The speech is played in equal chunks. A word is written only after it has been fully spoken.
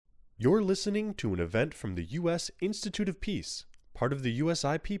You're listening to an event from the U.S. Institute of Peace, part of the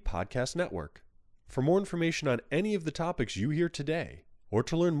USIP Podcast Network. For more information on any of the topics you hear today, or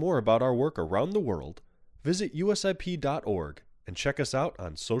to learn more about our work around the world, visit usip.org and check us out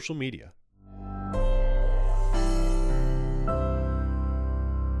on social media.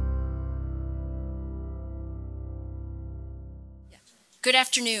 Good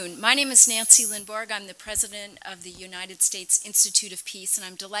afternoon. My name is Nancy Lindborg. I'm the president of the United States Institute of Peace, and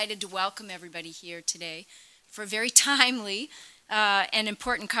I'm delighted to welcome everybody here today for a very timely and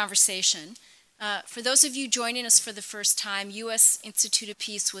important conversation. For those of you joining us for the first time, U.S. Institute of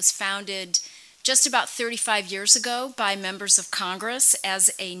Peace was founded just about 35 years ago by members of Congress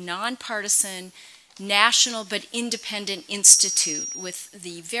as a nonpartisan, national but independent institute with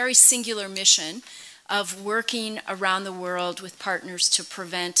the very singular mission of working around the world with partners to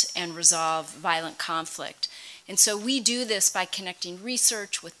prevent and resolve violent conflict. And so we do this by connecting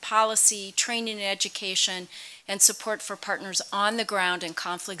research with policy, training and education, and support for partners on the ground in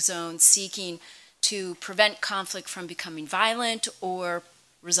conflict zones seeking to prevent conflict from becoming violent or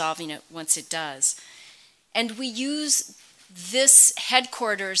resolving it once it does. And we use this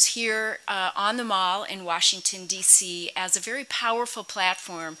headquarters here on the Mall in Washington, D.C. as a very powerful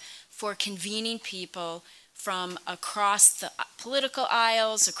platform for convening people from across the political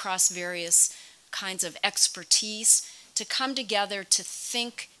aisles, across various kinds of expertise, to come together to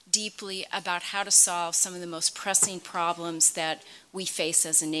think deeply about how to solve some of the most pressing problems that we face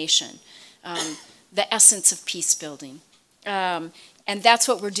as a nation, the essence of peace building. And that's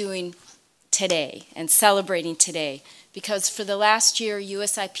what we're doing today and celebrating today, because for the last year,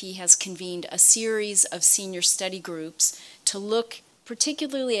 USIP has convened a series of senior study groups to look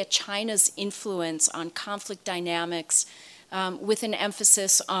particularly at China's influence on conflict dynamics, with an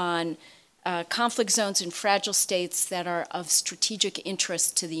emphasis on conflict zones and fragile states that are of strategic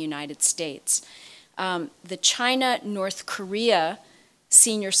interest to the United States. The China-North Korea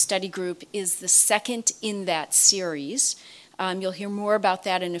Senior Study Group is the second in that series. You'll hear more about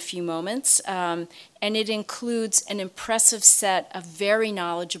that in a few moments. And it includes an impressive set of very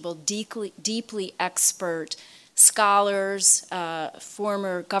knowledgeable, deeply expert scholars,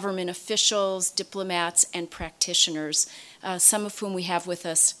 former government officials, diplomats, and practitioners, some of whom we have with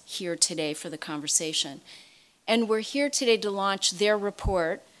us here today for the conversation. And we're here today to launch their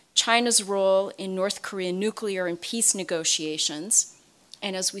report, China's Role in North Korean Nuclear and Peace Negotiations.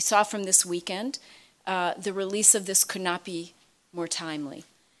 And as we saw from this weekend, the release of this could not be more timely.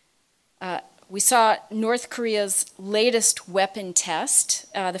 We saw North Korea's latest weapon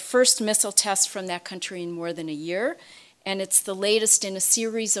test, the first missile test from that country in more than a year, and it's the latest in a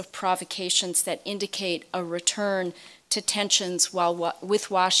series of provocations that indicate a return to tensions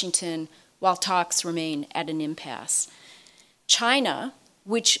with Washington while talks remain at an impasse. China,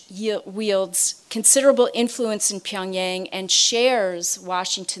 which wields considerable influence in Pyongyang and shares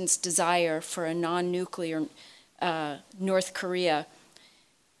Washington's desire for a non-nuclear North Korea,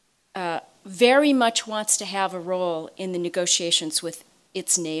 very much wants to have a role in the negotiations with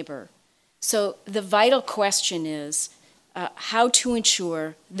its neighbor. So the vital question is how to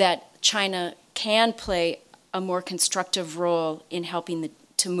ensure that China can play a more constructive role in helping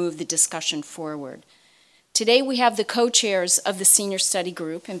to move the discussion forward. Today we have the co-chairs of the Senior Study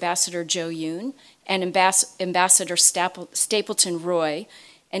Group, Ambassador Zhou Yun and Ambassador Stapleton Roy,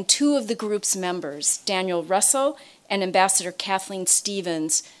 and two of the group's members, Daniel Russell and Ambassador Kathleen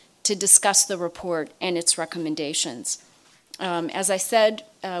Stevens, to discuss the report and its recommendations. As I said,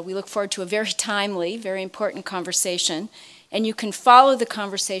 we look forward to a very timely, very important conversation, and you can follow the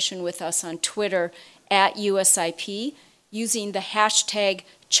conversation with us on Twitter at USIP using the hashtag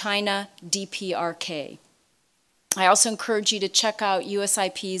ChinaDPRK. I also encourage you to check out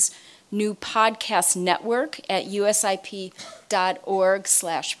USIP's new podcast network at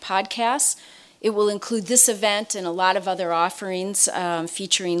usip.org/podcasts. It will include this event and a lot of other offerings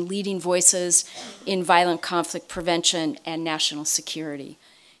featuring leading voices in violent conflict prevention and national security.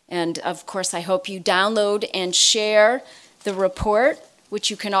 And of course, I hope you download and share the report,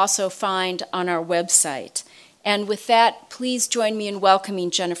 which you can also find on our website. And with that, please join me in welcoming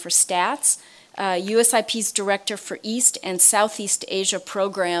Jennifer Statz, USIP's Director for East and Southeast Asia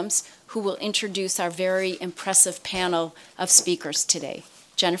Programs, who will introduce our very impressive panel of speakers today.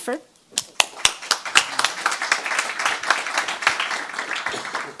 Jennifer?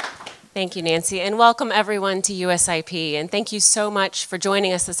 Thank you, Nancy, and welcome everyone to USIP. And thank you so much for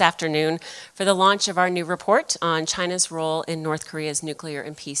joining us this afternoon for the launch of our new report on China's role in North Korea's nuclear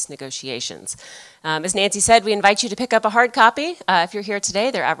and peace negotiations. As Nancy said, we invite you to pick up a hard copy. If you're here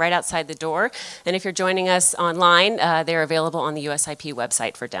today, they're right outside the door. And if you're joining us online, they're available on the USIP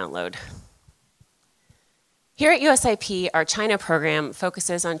website for download. Here at USIP, our China program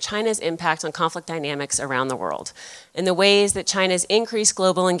focuses on China's impact on conflict dynamics around the world and the ways that China's increased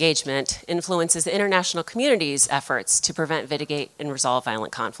global engagement influences the international community's efforts to prevent, mitigate, and resolve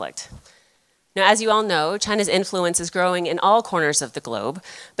violent conflict. Now, as you all know, China's influence is growing in all corners of the globe,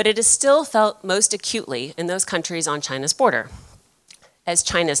 but it is still felt most acutely in those countries on China's border. As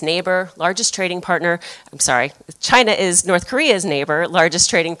China's neighbor, largest trading partner, China is North Korea's neighbor, largest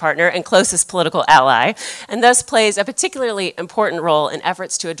trading partner, and closest political ally, and thus plays a particularly important role in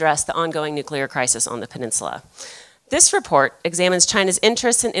efforts to address the ongoing nuclear crisis on the peninsula. This report examines China's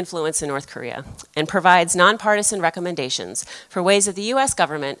interests and influence in North Korea and provides nonpartisan recommendations for ways that the U.S.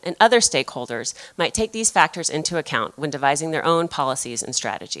 government and other stakeholders might take these factors into account when devising their own policies and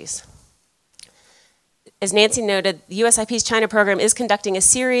strategies. As Nancy noted, the USIP's China program is conducting a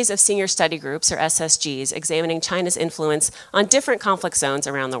series of senior study groups, or SSGs, examining China's influence on different conflict zones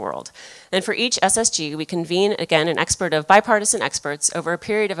around the world. And for each SSG, we convene, again, an expert of bipartisan experts over a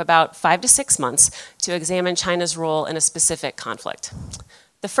period of about 5 to 6 months to examine China's role in a specific conflict.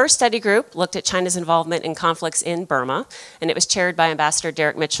 The first study group looked at China's involvement in conflicts in Burma, and it was chaired by Ambassador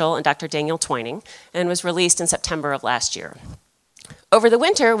Derek Mitchell and Dr. Daniel Twining, and was released in September of last year. Over the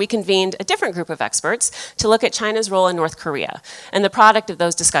winter, we convened a different group of experts to look at China's role in North Korea, and the product of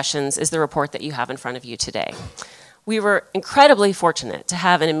those discussions is the report that you have in front of you today. We were incredibly fortunate to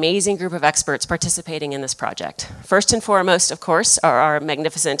have an amazing group of experts participating in this project. First and foremost, of course, are our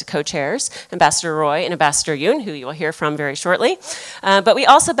magnificent co-chairs, Ambassador Roy and Ambassador Yoon, who you will hear from very shortly. But we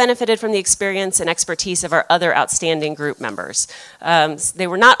also benefited from the experience and expertise of our other outstanding group members. They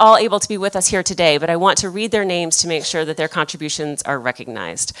were not all able to be with us here today, but I want to read their names to make sure that their contributions are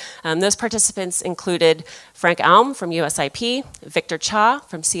recognized. Those participants included Frank Alm from USIP, Victor Cha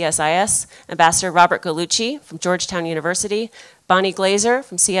from CSIS, Ambassador Robert Gallucci from Georgetown University, Bonnie Glazer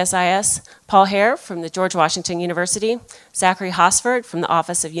from CSIS, Paul Hare from the George Washington University, Zachary Hosford from the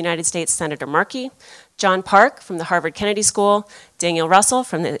Office of United States Senator Markey, John Park from the Harvard Kennedy School, Daniel Russell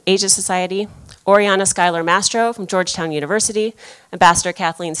from the Asia Society, Oriana Schuyler Mastro from Georgetown University, Ambassador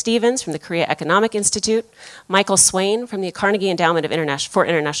Kathleen Stevens from the Korea Economic Institute, Michael Swain from the Carnegie Endowment for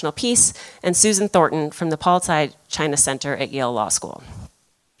International Peace, and Susan Thornton from the Paul Tsai China Center at Yale Law School.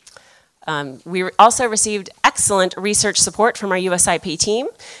 We also received excellent research support from our USIP team,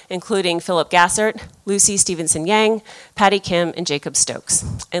 including Philip Gassert, Lucy Stevenson-Yang, Patty Kim, and Jacob Stokes.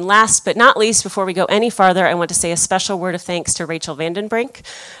 And last but not least, before we go any farther, I want to say a special word of thanks to Rachel Vandenbrink.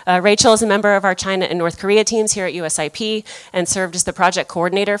 Rachel is a member of our China and North Korea teams here at USIP and served as the project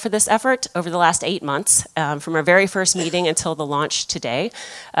coordinator for this effort over the last 8 months, from our very first meeting until the launch today.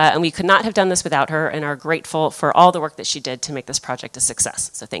 And we could not have done this without her and are grateful for all the work that she did to make this project a success.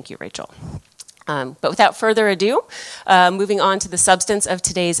 So thank you, Rachel. But without further ado, moving on to the substance of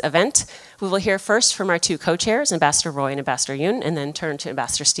today's event, we will hear first from our two co-chairs, Ambassador Roy and Ambassador Yoon, and then turn to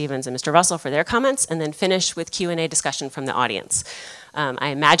Ambassador Stevens and Mr. Russell for their comments, and then finish with Q&A discussion from the audience. I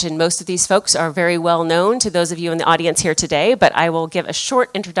imagine most of these folks are very well known to those of you in the audience here today, but I will give a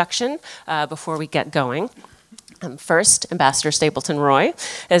short introduction before we get going. First, Ambassador Stapleton Roy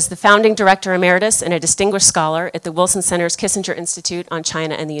is the founding director emeritus and a distinguished scholar at the Wilson Center's Kissinger Institute on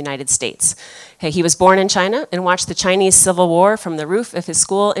China and the United States. He was born in China and watched the Chinese Civil War from the roof of his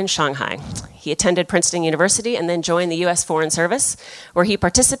school in Shanghai. He attended Princeton University and then joined the U.S. Foreign Service, where he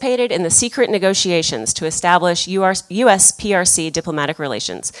participated in the secret negotiations to establish U.S.-PRC diplomatic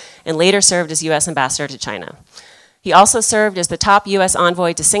relations and later served as U.S. ambassador to China. He also served as the top U.S.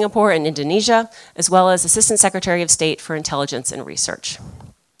 envoy to Singapore and Indonesia, as well as Assistant Secretary of State for Intelligence and Research.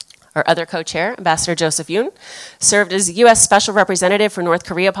 Our other co-chair, Ambassador Joseph Yoon, served as U.S. Special Representative for North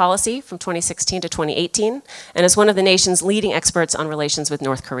Korea policy from 2016 to 2018, and is one of the nation's leading experts on relations with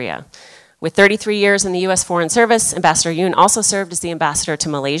North Korea. With 33 years in the U.S. Foreign Service, Ambassador Yoon also served as the ambassador to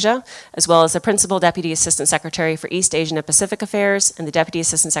Malaysia, as well as the Principal Deputy Assistant Secretary for East Asian and Pacific Affairs and the Deputy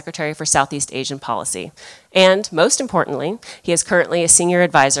Assistant Secretary for Southeast Asian Policy. And most importantly, he is currently a senior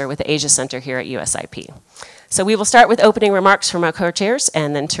advisor with the Asia Center here at USIP. So we will start with opening remarks from our co-chairs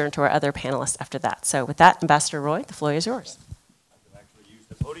and then turn to our other panelists after that. So with that, Ambassador Roy, the floor is yours. I can actually use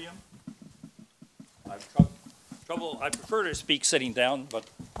the podium. I prefer to speak sitting down, but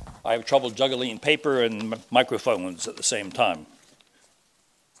I have trouble juggling paper and microphones at the same time.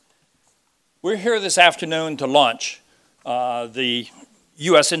 We're here this afternoon to launch the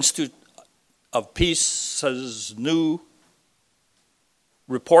U.S. Institute of Peace's new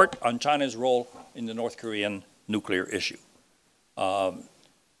report on China's role in the North Korean nuclear issue.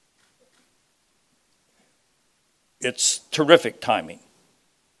 It's terrific timing.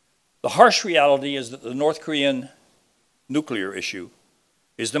 The harsh reality is that the North Korean nuclear issue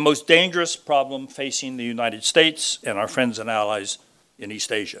is the most dangerous problem facing the United States and our friends and allies in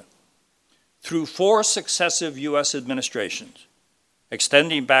East Asia. Through 4 successive U.S. administrations,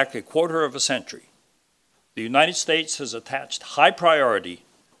 extending back a quarter of a century, the United States has attached high priority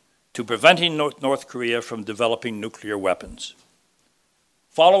to preventing North Korea from developing nuclear weapons.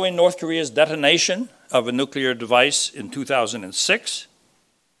 Following North Korea's detonation of a nuclear device in 2006,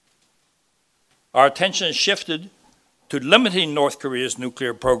 our attention shifted to limiting North Korea's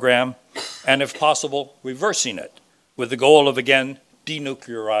nuclear program and, if possible, reversing it, with the goal of again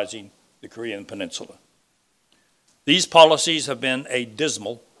denuclearizing the Korean Peninsula. These policies have been a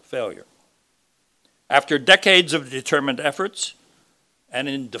dismal failure. After decades of determined efforts, and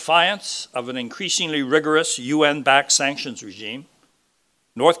in defiance of an increasingly rigorous UN-backed sanctions regime,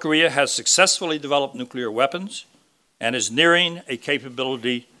 North Korea has successfully developed nuclear weapons and is nearing a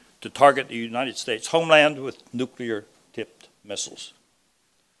capability to target the United States homeland with nuclear-tipped missiles.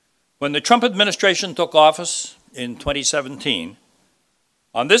 When the Trump administration took office in 2017,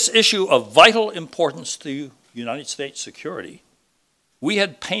 on this issue of vital importance to United States security, we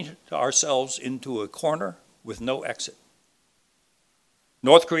had painted ourselves into a corner with no exit.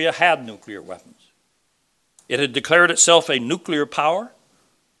 North Korea had nuclear weapons. It had declared itself a nuclear power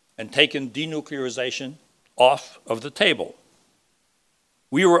and taken denuclearization off of the table.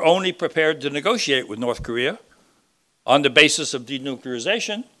 We were only prepared to negotiate with North Korea on the basis of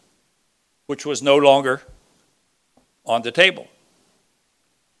denuclearization, which was no longer on the table.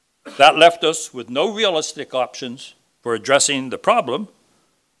 That left us with no realistic options for addressing the problem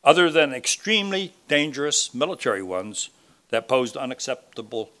other than extremely dangerous military ones that posed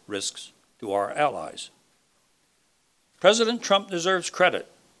unacceptable risks to our allies. President Trump deserves credit.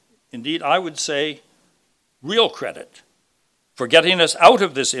 Indeed, I would say real credit for getting us out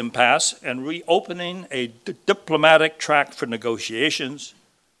of this impasse and reopening a diplomatic track for negotiations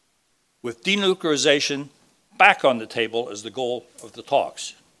with denuclearization back on the table as the goal of the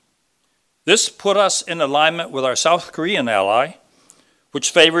talks. This put us in alignment with our South Korean ally,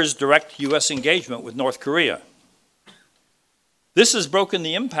 which favors direct U.S. engagement with North Korea. This has broken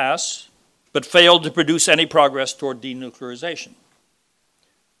the impasse, but failed to produce any progress toward denuclearization.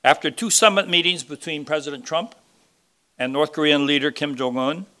 After 2 summit meetings between President Trump and North Korean leader Kim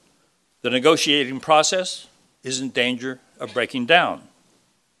Jong-un, the negotiating process is in danger of breaking down.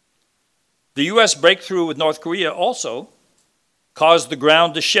 The U.S. breakthrough with North Korea also caused the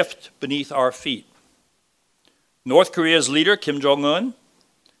ground to shift beneath our feet. North Korea's leader, Kim Jong-un,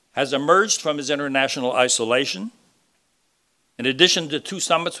 has emerged from his international isolation. In addition to 2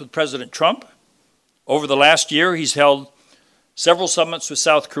 summits with President Trump, over the last year he's held several summits with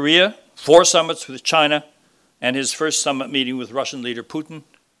South Korea, 4 summits with China, and his first summit meeting with Russian leader Putin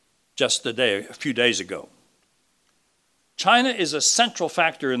just a few days ago. China is a central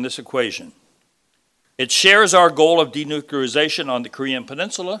factor in this equation. It shares our goal of denuclearization on the Korean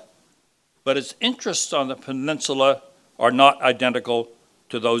Peninsula, but its interests on the peninsula are not identical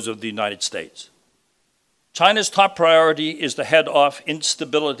to those of the United States. China's top priority is to head off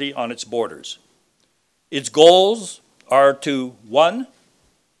instability on its borders. Its goals are to, 1,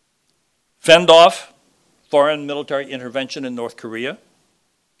 fend off foreign military intervention in North Korea.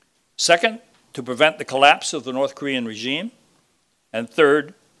 2nd, to prevent the collapse of the North Korean regime. And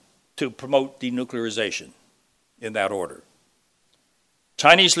 3rd, to promote denuclearization, in that order.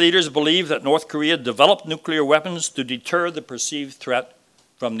 Chinese leaders believe that North Korea developed nuclear weapons to deter the perceived threat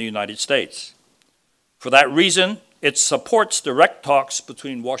from the United States. For that reason, it supports direct talks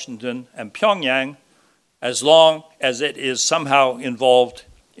between Washington and Pyongyang as long as it is somehow involved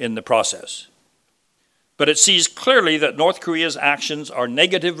in the process. But it sees clearly that North Korea's actions are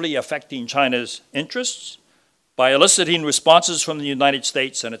negatively affecting China's interests by eliciting responses from the United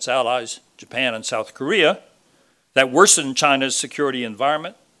States and its allies, Japan and South Korea, that worsen China's security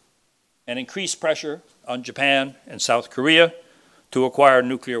environment and increase pressure on Japan and South Korea to acquire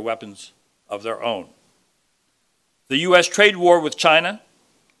nuclear weapons of their own. The U.S. trade war with China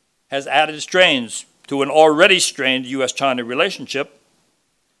has added strains to an already strained U.S.-China relationship,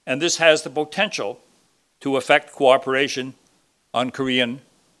 and this has the potential to affect cooperation on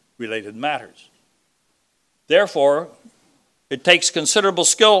Korean-related matters. Therefore, it takes considerable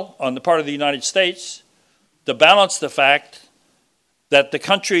skill on the part of the United States to balance the fact that the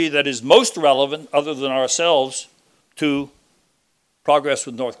country that is most relevant, other than ourselves, to progress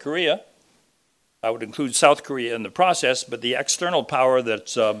with North Korea I would include South Korea in the process, but the external power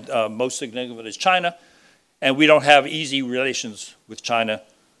that's most significant is China, and we don't have easy relations with China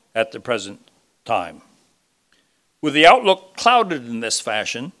at the present time. With the outlook clouded in this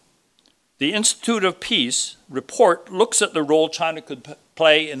fashion, the Institute of Peace report looks at the role China could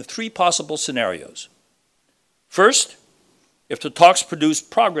play in 3 possible scenarios. First, if the talks produce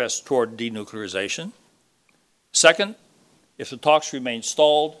progress toward denuclearization. Second, if the talks remain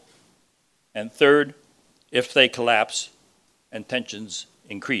stalled. And third, if they collapse and tensions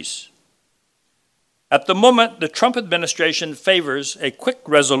increase. At the moment, the Trump administration favors a quick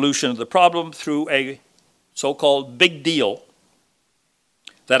resolution of the problem through a so-called big deal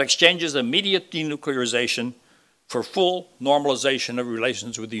that exchanges immediate denuclearization for full normalization of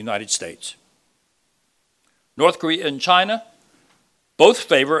relations with the United States. North Korea and China both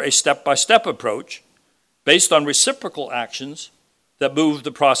favor a step-by-step approach based on reciprocal actions that move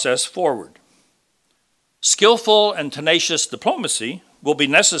the process forward. Skillful and tenacious diplomacy will be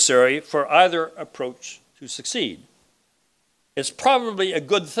necessary for either approach to succeed. It's probably a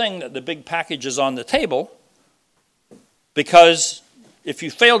good thing that the big package is on the table, because if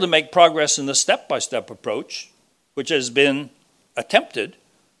you fail to make progress in the step-by-step approach, which has been attempted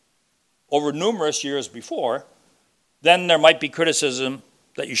over numerous years before, then there might be criticism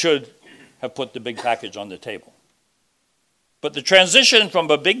that you should have put the big package on the table. But the transition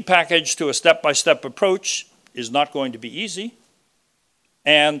from a big package to a step-by-step approach is not going to be easy,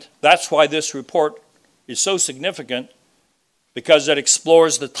 and that's why this report is so significant, because it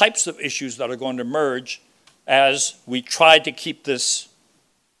explores the types of issues that are going to emerge as we try to keep this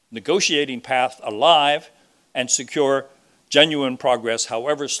negotiating path alive and secure genuine progress,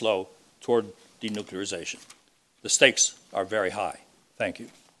 however slow, toward denuclearization. The stakes are very high. Thank you.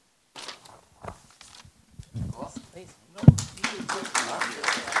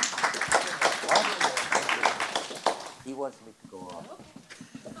 He wants me to go on.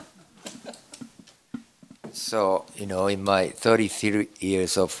 So, in my 33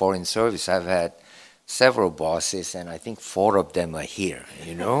 years of foreign service, I've had several bosses, and I think 4 of them are here,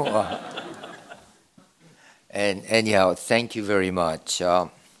 And anyhow, thank you very much.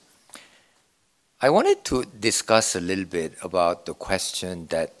 I wanted to discuss a little bit about the question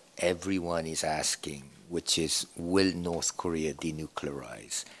that everyone is asking, which is, will North Korea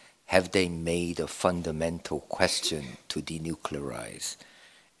denuclearize? Have they made a fundamental question to denuclearize?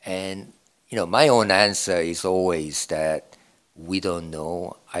 And, my own answer is always that we don't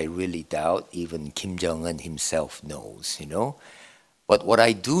know. I really doubt even Kim Jong-un himself knows, But what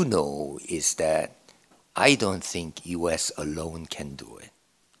I do know is that I don't think U.S. alone can do it.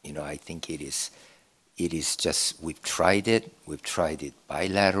 I think it is just, we've tried it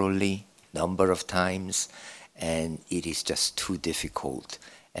bilaterally, number of times, and it is just too difficult.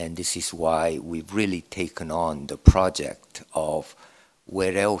 And this is why we've really taken on the project of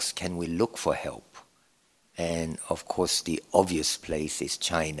where else can we look for help? And of course, the obvious place is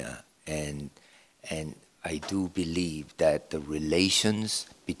China. And I do believe that the relations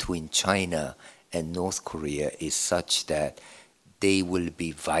between China and North Korea is such that they will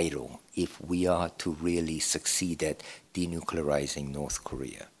be vital if we are to really succeed at denuclearizing North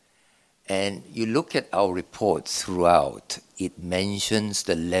Korea. And you look at our report throughout, it mentions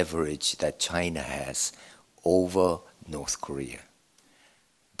the leverage that China has over North Korea.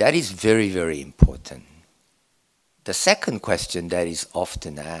 That is very, very important. The second question that is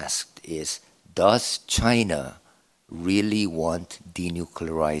often asked is, does China really want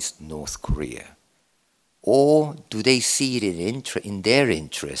denuclearized North Korea? Or do they see it in their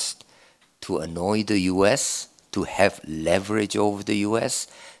interest to annoy the US, to have leverage over the US,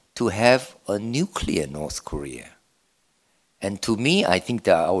 to have a nuclear North Korea? And to me, I think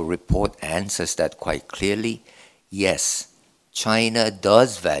that our report answers that quite clearly. Yes, China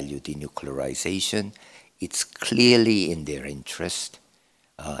does value denuclearization. It's clearly in their interest.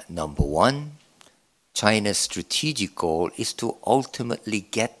 Number one, China's strategic goal is to ultimately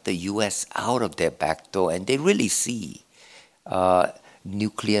get the US out of their back door, and they really see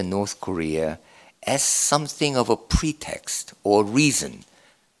nuclear North Korea as something of a pretext or reason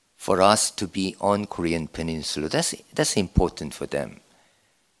for us to be on Korean Peninsula. That's important for them.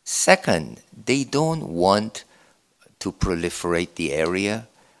 Second, they don't want to proliferate the area.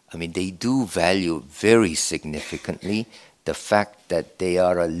 I mean, they do value very significantly the fact that they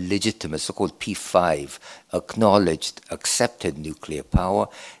are a legitimate, so-called P5, acknowledged, accepted nuclear power.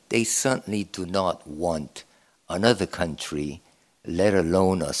 They certainly do not want another country, let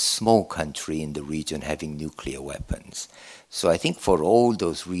alone a small country in the region, having nuclear weapons. So I think for all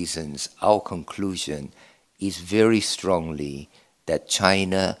those reasons, our conclusion is very strongly that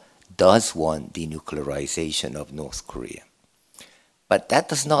China does want denuclearization of North Korea. But that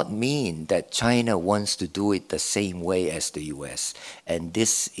does not mean that China wants to do it the same way as the US. And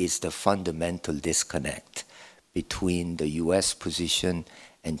this is the fundamental disconnect between the US position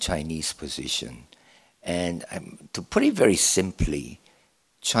and Chinese position. And to put it very simply,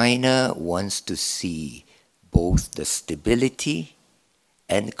 China wants to see both the stability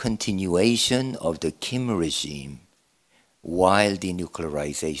and continuation of the Kim regime while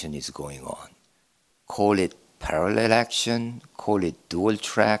denuclearization is going on. Call it parallel action, call it dual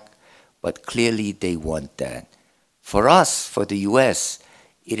track, but clearly they want that. For us, for the US,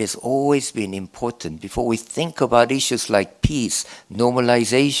 it has always been important, before we think about issues like peace,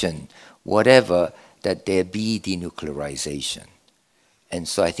 normalization, whatever, that there be denuclearization. And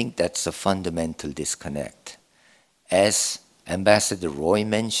so I think that's a fundamental disconnect. As Ambassador Roy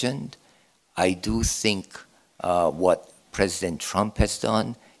mentioned, I do think what President Trump has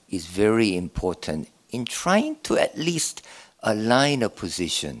done is very important in trying to at least align a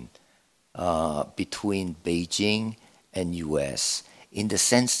position between Beijing and US, in the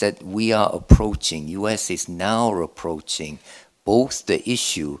sense that we are approaching, US is now approaching both the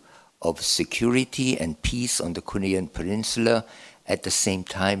issue of security and peace on the Korean Peninsula at the same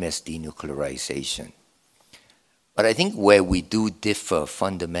time as denuclearization. But I think where we do differ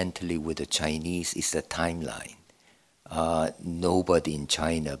fundamentally with the Chinese is the timeline. Nobody in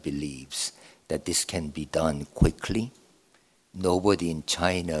China believes that this can be done quickly. Nobody in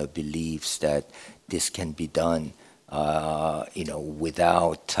China believes that this can be done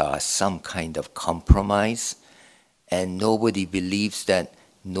without some kind of compromise. And nobody believes that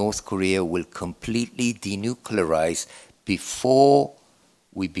North Korea will completely denuclearize before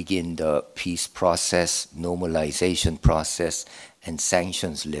we begin the peace process, normalization process, and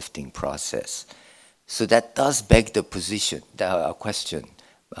sanctions lifting process. So that does beg the question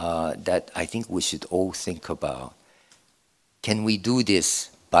that I think we should all think about. Can we do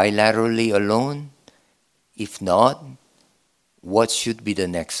this bilaterally alone? If not, what should be the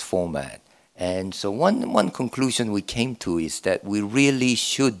next format? And so one conclusion we came to is that we really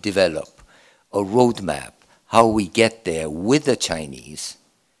should develop a roadmap, how we get there with the Chinese.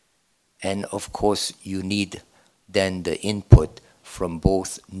 And of course, you need then the input from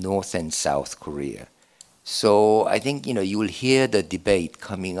both North and South Korea. So I think, you will hear the debate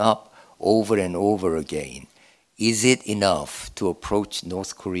coming up over and over again. Is it enough to approach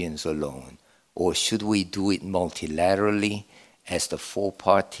North Koreans alone? Or should we do it multilaterally as the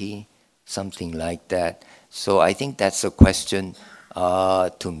four-party, something like that? So I think that's a question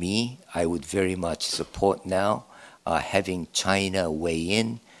to me I would very much support now, having China weigh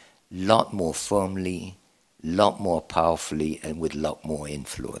in a lot more firmly, a lot more powerfully, and with a lot more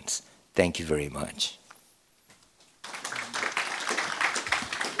influence. Thank you very much.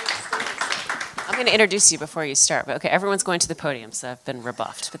 I'm going to introduce you before you start, but okay, everyone's going to the podium, so I've been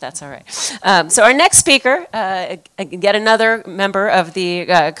rebuffed, but that's all right. So our next speaker, yet another member of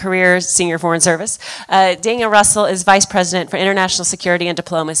the Career Senior Foreign Service, Daniel Russell is Vice President for International Security and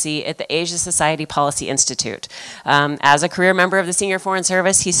Diplomacy at the Asia Society Policy Institute. As a career member of the Senior Foreign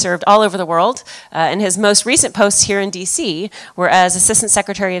Service, he served all over the world, and his most recent posts here in DC were as Assistant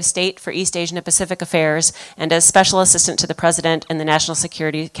Secretary of State for East Asian and Pacific Affairs and as Special Assistant to the President and the National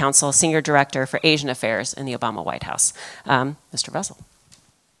Security Council Senior Director for Asian Affairs in the Obama White House. Mr. Russell.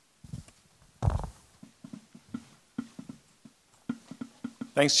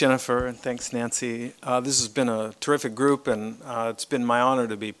 Thanks, Jennifer, and thanks, Nancy. This has been a terrific group, and it's been my honor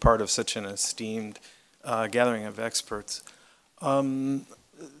to be part of such an esteemed gathering of experts. My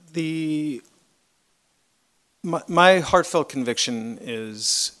heartfelt conviction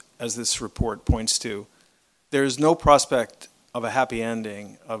is, as this report points to, there is no prospect of a happy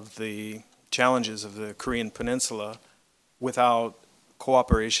ending of the challenges of the Korean Peninsula without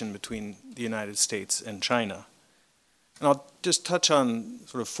cooperation between the United States and China. And I'll just touch on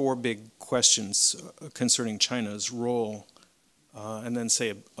sort of four big questions concerning China's role, and then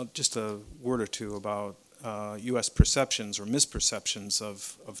say just a word or two about U.S. perceptions or misperceptions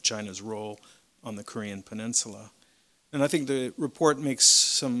of China's role on the Korean Peninsula. And I think the report makes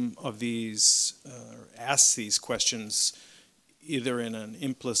some of these, asks these questions either in an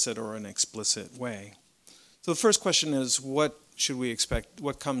implicit or an explicit way. So the first question is, what should we expect,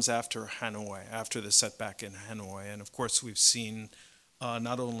 what comes after Hanoi, after the setback in Hanoi? And of course we've seen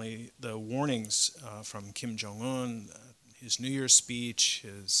not only the warnings from Kim Jong-un, his New Year's speech,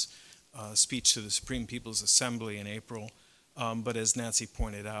 his speech to the Supreme People's Assembly in April, but as Nancy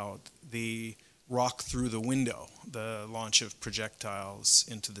pointed out, the rock through the window, the launch of projectiles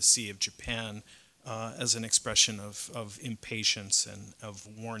into the Sea of Japan as an expression of impatience and of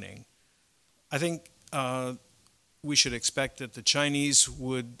warning. I think we should expect that the Chinese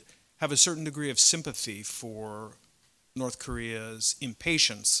would have a certain degree of sympathy for North Korea's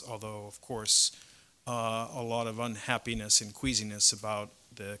impatience, although, of course, a lot of unhappiness and queasiness about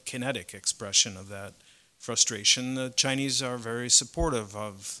the kinetic expression of that frustration. The Chinese are very supportive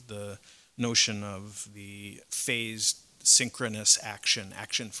of the notion of the phased synchronous action,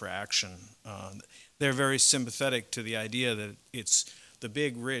 action for action. They're very sympathetic to the idea that it's the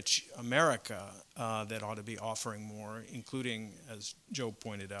big, rich America that ought to be offering more, including, as Joe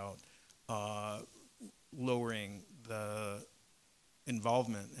pointed out, lowering the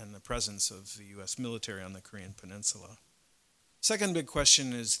involvement and the presence of the U.S. military on the Korean Peninsula. Second big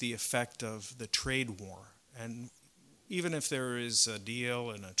question is the effect of the trade war. And even if there is a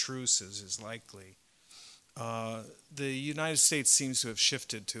deal and a truce, as is likely, the United States seems to have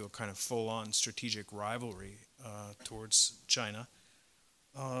shifted to a kind of full-on strategic rivalry towards China.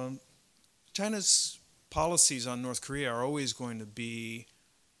 China's policies on North Korea are always going to be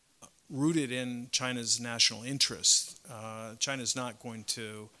rooted in China's national interests. China's not going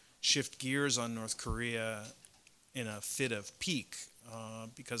to shift gears on North Korea in a fit of pique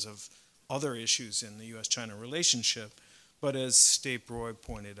because of other issues in the U.S.-China relationship. But as State Roy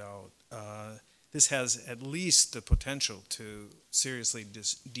pointed out, this has at least the potential to seriously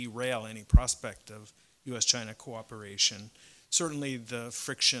derail any prospect of U.S.-China cooperation. Certainly the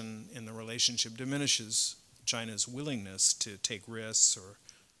friction in the relationship diminishes China's willingness to take risks or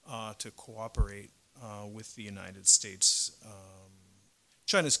to cooperate with the United States.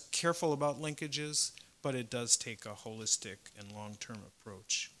 China's careful about linkages, but it does take a holistic and long-term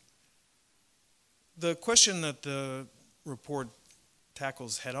approach. The question that the report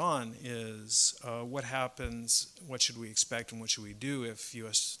tackles head-on is what happens, what should we expect, and what should we do if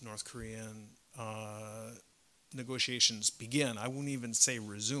U.S.-North Korean negotiations begin? I won't even say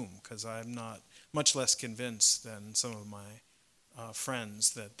resume, because I'm not much less convinced than some of my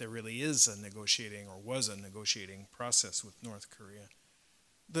friends that there really is a negotiating or was a negotiating process with North Korea.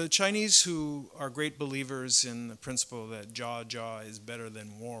 The Chinese, who are great believers in the principle that jaw is better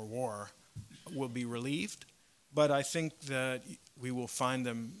than war, will be relieved. But I think that we will find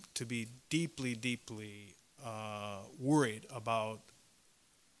them to be deeply, deeply worried about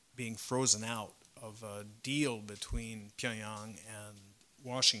being frozen out of a deal between Pyongyang and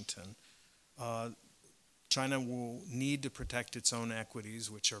Washington. China will need to protect its own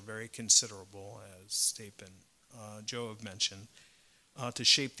equities, which are very considerable, as Stape and Joe have mentioned, to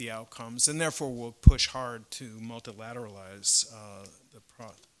shape the outcomes, and therefore will push hard to multilateralize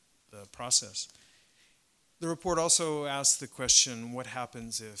the process. The report also asks the question, what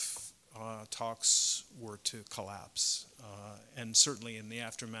happens if talks were to collapse? And certainly in the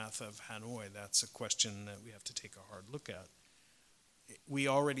aftermath of Hanoi, that's a question that we have to take a hard look at. We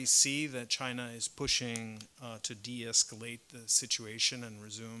already see that China is pushing to de-escalate the situation and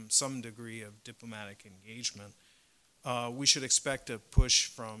resume some degree of diplomatic engagement. We should expect a push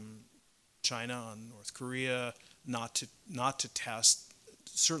from China on North Korea not to test.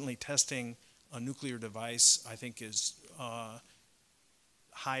 Certainly testing a nuclear device, I think, is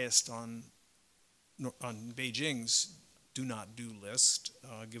highest on Beijing's do not do list,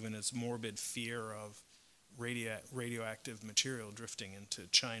 given its morbid fear of radioactive material drifting into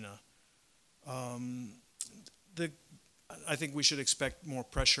China. I think we should expect more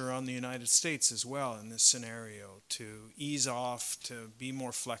pressure on the United States as well in this scenario to ease off, to be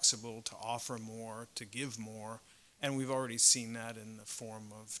more flexible, to offer more, to give more. And we've already seen that in the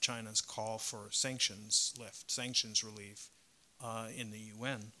form of China's call for sanctions relief in the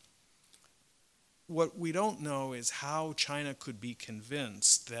UN. What we don't know is how China could be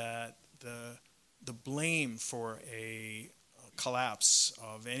convinced that the blame for a collapse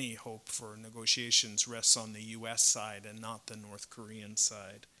of any hope for negotiations rests on the U.S. side and not the North Korean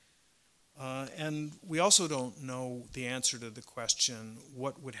side. And we also don't know the answer to the question,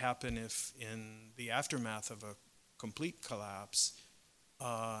 what would happen if in the aftermath of a complete collapse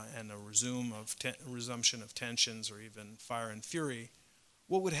and a resumption of tensions or even fire and fury,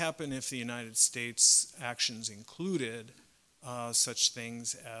 what would happen if the United States actions included such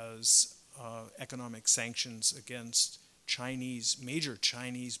things as economic sanctions against major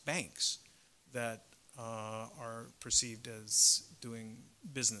Chinese banks that are perceived as doing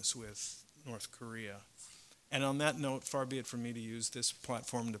business with North Korea? And on that note, far be it from me to use this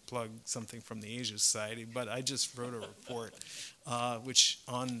platform to plug something from the Asia Society, but I just wrote a report which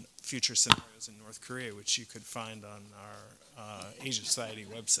on future scenarios in North Korea, which you could find on our Asia Society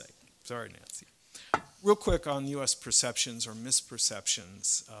website. Sorry, Nancy. Real quick on U.S. perceptions or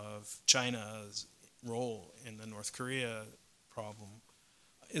misperceptions of China's role in the North Korea problem.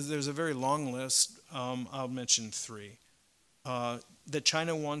 There's a very long list. I'll mention three. That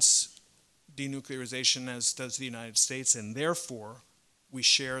China wants denuclearization, as does the United States, and therefore we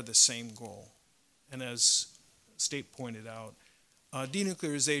share the same goal. And as State pointed out,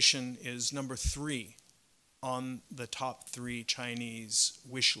 denuclearization is number 3 on the top 3 Chinese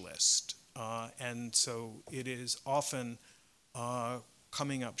wish list. And so it is often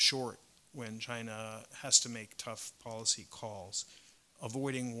coming up short when China has to make tough policy calls,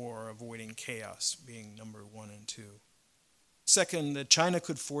 avoiding war, avoiding chaos being number 1 and 2. Second, that China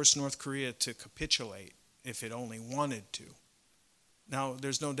could force North Korea to capitulate if it only wanted to. Now,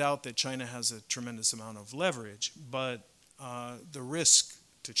 there's no doubt that China has a tremendous amount of leverage, but the risk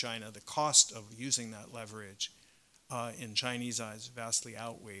to China, the cost of using that leverage in Chinese eyes vastly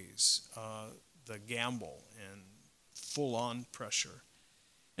outweighs the gamble and full-on pressure.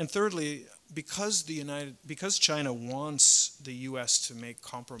 And thirdly, because China wants the U.S. to make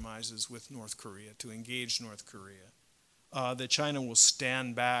compromises with North Korea, to engage North Korea, that China will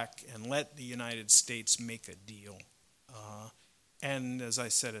stand back and let the United States make a deal. And as I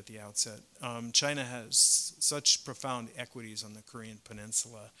said at the outset, China has such profound equities on the Korean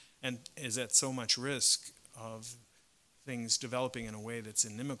Peninsula and is at so much risk of things developing in a way that's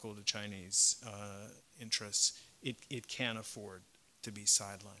inimical to Chinese interests, it can't afford to be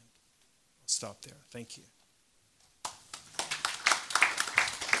sidelined. I'll stop there. Thank you.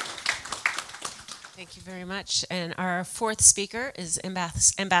 Thank you very much. And our fourth speaker is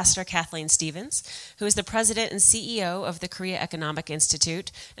Ambassador Kathleen Stevens, who is the president and CEO of the Korea Economic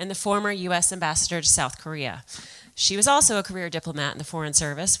Institute and the former U.S. ambassador to South Korea. She was also a career diplomat in the Foreign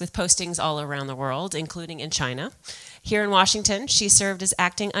Service with postings all around the world, including in China. Here in Washington, she served as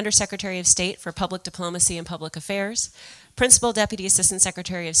acting Undersecretary of State for Public Diplomacy and Public Affairs, Principal Deputy Assistant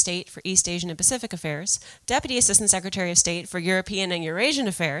Secretary of State for East Asian and Pacific Affairs, Deputy Assistant Secretary of State for European and Eurasian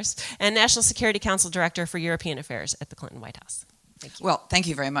Affairs, and National Security Council Director for European Affairs at the Clinton White House. Thank you. Well, thank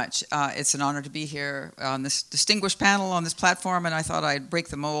you very much. It's an honor to be here on this distinguished panel on this platform, and I thought I'd break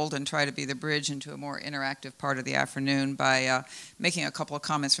the mold and try to be the bridge into a more interactive part of the afternoon by making a couple of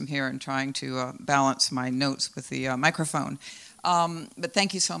comments from here and trying to balance my notes with the microphone. But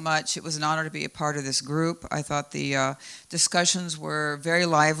thank you so much. It was an honor to be a part of this group. I thought the discussions were very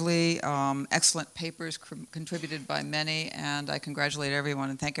lively, excellent papers contributed by many, and I congratulate everyone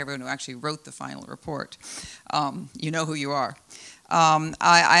and thank everyone who actually wrote the final report. You know who you are. And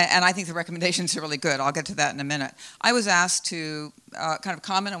I think the recommendations are really good. I'll get to that in a minute. I was asked to kind of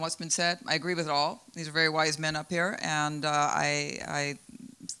comment on what's been said. I agree with it all. These are very wise men up here, and I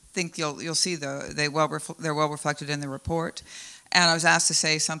think you'll see they're well reflected in the report. And I was asked to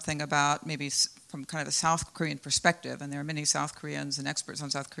say something about maybe from kind of a South Korean perspective, and there are many South Koreans and experts on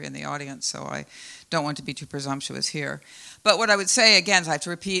South Korea in the audience, so I don't want to be too presumptuous here. But what I would say, again, is I have to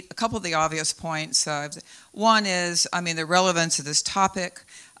repeat a couple of the obvious points. One is, the relevance of this topic.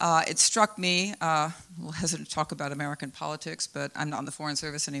 It struck me, a little hesitant to talk about American politics, but I'm not in the Foreign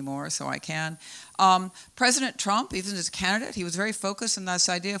Service anymore, so I can. President Trump, even as a candidate, he was very focused on this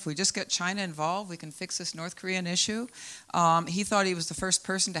idea, if we just get China involved, we can fix this North Korean issue. He thought he was the first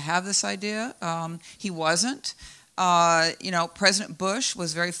person to have this idea. He wasn't. President Bush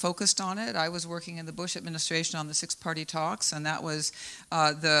was very focused on it. I was working in the Bush administration on the six-party talks, and that was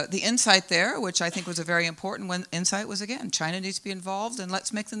the insight there, which I think was a very important one. Insight was, again, China needs to be involved, and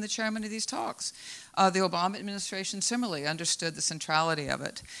let's make them the chairman of these talks. The Obama administration similarly understood the centrality of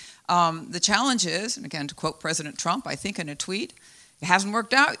it. The challenge is, and again, to quote President Trump, I think in a tweet, it hasn't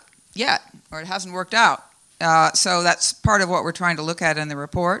worked out yet, or it hasn't worked out. So that's part of what we're trying to look at in the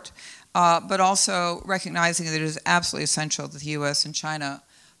report. But also recognizing that it is absolutely essential that the U.S. and China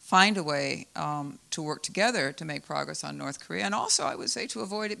find a way to work together to make progress on North Korea, and also, I would say, to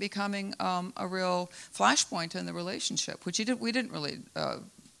avoid it becoming a real flashpoint in the relationship, which we didn't really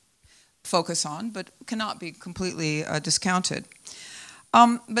focus on, but cannot be completely discounted.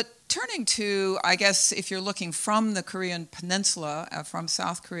 But turning to, I guess, if you're looking from the Korean Peninsula, from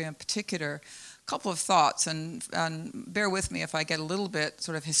South Korea in particular, couple of thoughts, and bear with me if I get a little bit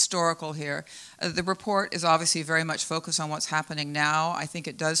sort of historical here. The report is obviously very much focused on what's happening now. I think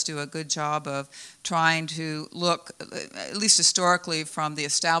it does do a good job of trying to look, at least historically, from the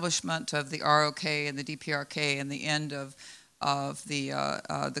establishment of the ROK and the DPRK and the end of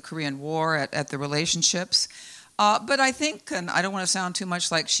the Korean War at the relationships. But I think, and I don't want to sound too much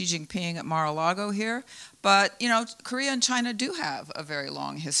like Xi Jinping at Mar-a-Lago here, but, Korea and China do have a very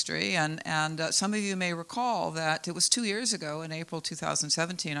long history, and some of you may recall that it was 2 years ago, in April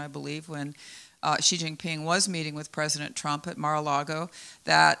 2017, I believe, when Xi Jinping was meeting with President Trump at Mar-a-Lago,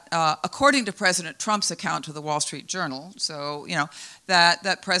 that according to President Trump's account to the Wall Street Journal, so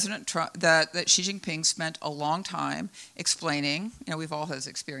that President Trump, that Xi Jinping spent a long time explaining, we've all had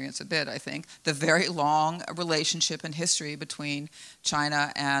experience a bit, I think, the very long relationship and history between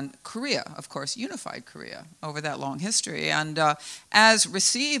China and Korea, of course, unified Korea over that long history. And as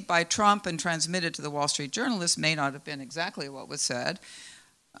received by Trump and transmitted to the Wall Street Journal, this may not have been exactly what was said.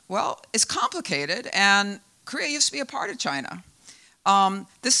 Well, it's complicated, and Korea used to be a part of China.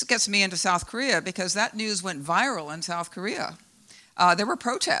 This gets me into South Korea because that news went viral in South Korea. There were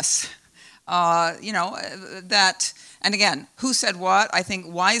protests, that, and again, who said what? I think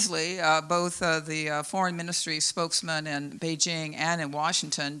wisely, both the foreign ministry spokesman in Beijing and in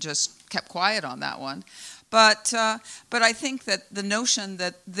Washington just kept quiet on that one. But I think that the notion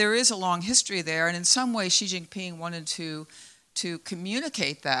that there is a long history there, and in some way Xi Jinping wanted to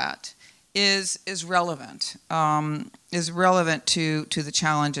communicate that is relevant, to the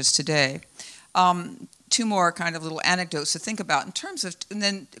challenges today. Two more kind of little anecdotes to think about in terms of, and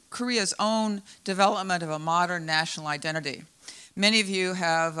then Korea's own development of a modern national identity. Many of you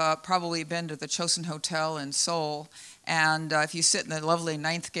have probably been to the Chosun Hotel in Seoul, and if you sit in the lovely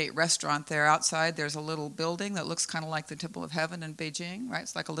Ninth Gate restaurant there outside, there's a little building that looks kind of like the Temple of Heaven in Beijing, right?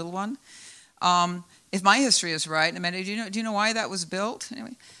 It's like a little one. If my history is right, I mean, do you know why that was built?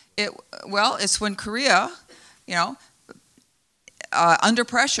 Anyway, it's when Korea, under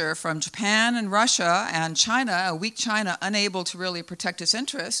pressure from Japan and Russia and China, a weak China unable to really protect its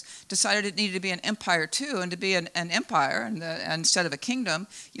interests, decided it needed to be an empire too, and to be an empire, and instead of a kingdom,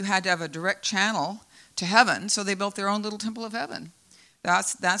 you had to have a direct channel to heaven. So they built their own little Temple of Heaven.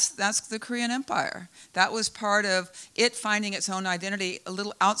 That's the Korean Empire. That was part of it finding its own identity a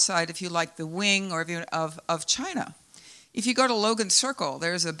little outside, if you like, the wing or of China. If you go to Logan Circle,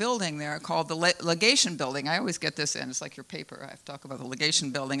 there's a building there called the Legation Building. I always get this in. It's like your paper. I have to talk about the Legation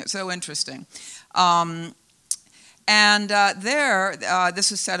Building. It's so interesting. This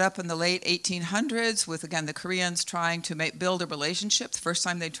was set up in the late 1800s with, again, the Koreans trying to build a relationship. The first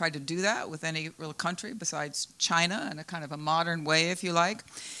time they tried to do that with any real country besides China in a kind of a modern way, if you like.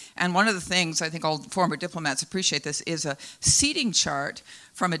 And one of the things, I think all former diplomats appreciate this, is a seating chart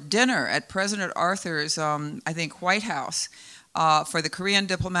from a dinner at President Arthur's, White House, for the Korean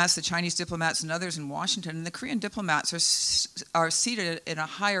diplomats, the Chinese diplomats, and others in Washington. And the Korean diplomats are seated in a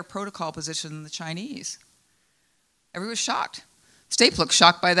higher protocol position than the Chinese. Everyone was shocked. Stape looked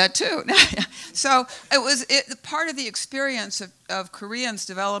shocked by that too. So part of the experience of Koreans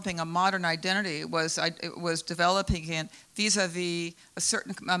developing a modern identity was developing it vis-a-vis a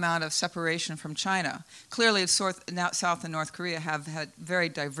certain amount of separation from China. Clearly, South and North Korea have had very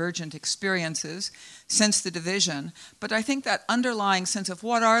divergent experiences since the division, but I think that underlying sense of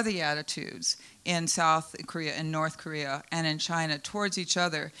what are the attitudes in South Korea, in North Korea, and in China towards each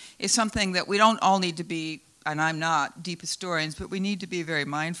other is something that we don't all need to be, and I'm not, deep historians, but we need to be very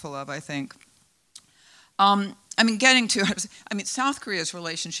mindful of, I think. South Korea's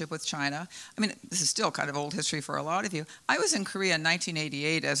relationship with China, this is still kind of old history for a lot of you. I was in Korea in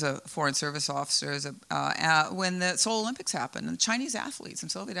 1988 as a Foreign Service officer when the Seoul Olympics happened, and Chinese athletes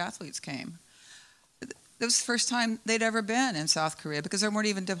and Soviet athletes came. It was the first time they'd ever been in South Korea because there weren't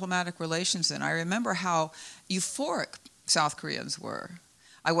even diplomatic relations then. I remember how euphoric South Koreans were.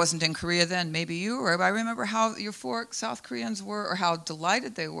 I wasn't in Korea then, maybe you were, but I remember how euphoric South Koreans were, or how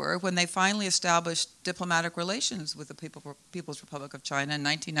delighted they were when they finally established diplomatic relations with the People's Republic of China in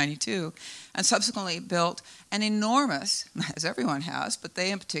 1992, and subsequently built an enormous, as everyone has, but they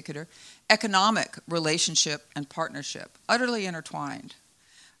in particular, economic relationship and partnership, utterly intertwined.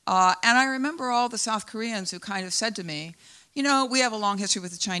 And I remember all the South Koreans who kind of said to me, we have a long history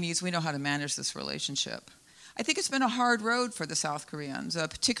with the Chinese, we know how to manage this relationship. I think it's been a hard road for the South Koreans,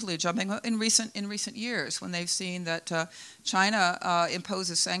 particularly jumping in recent years when they've seen that China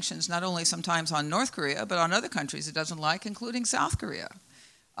imposes sanctions not only sometimes on North Korea, but on other countries it doesn't like, including South Korea.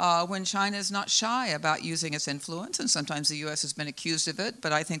 When China is not shy about using its influence, and sometimes the U.S. has been accused of it,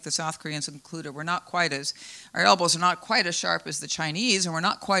 but I think the South Koreans included, our elbows are not quite as sharp as the Chinese, and we're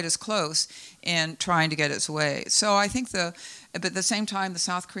not quite as close in trying to get its way. So I think but at the same time, the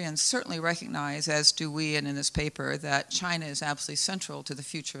South Koreans certainly recognize, as do we and in this paper, that China is absolutely central to the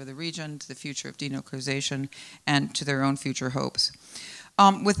future of the region, to the future of denuclearization, and to their own future hopes.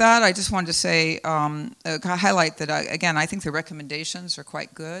 With that, I just wanted to say, highlight that, again, I think the recommendations are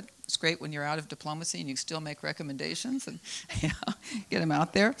quite good. It's great when you're out of diplomacy and you still make recommendations and get them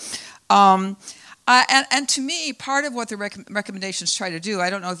out there. And to me, part of what the recommendations try to do, I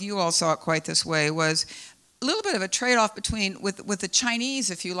don't know if you all saw it quite this way, was little bit of a trade-off between with the Chinese,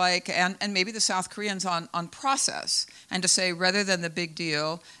 if you like, and maybe the South Koreans on process, and to say rather than the big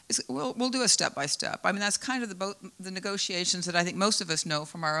deal, we'll do a step by step. I mean, that's kind of the negotiations that I think most of us know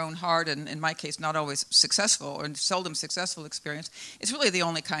from our own hard, and in my case, not always successful or seldom successful experience. It's really the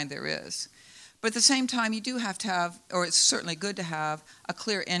only kind there is. But at the same time, you do have to have, or it's certainly good to have, a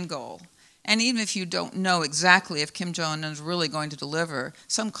clear end goal. And even if you don't know exactly if Kim Jong-un is really going to deliver,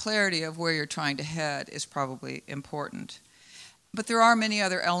 some clarity of where you're trying to head is probably important. But there are many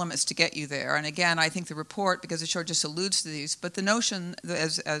other elements to get you there. And again, I think the report, because it sure just alludes to these, but the notion,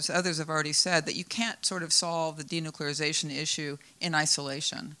 as others have already said, that you can't sort of solve the denuclearization issue in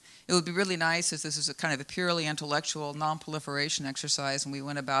isolation. It would be really nice if this is a kind of a purely intellectual non-proliferation exercise and we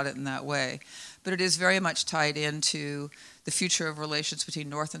went about it in that way. But it is very much tied into the future of relations between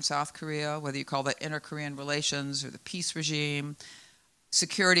North and South Korea, whether you call that inter-Korean relations or the peace regime,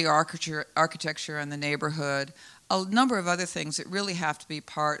 security architecture in the neighborhood, a number of other things that really have to be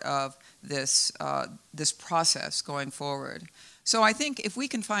part of this process going forward. So I think if we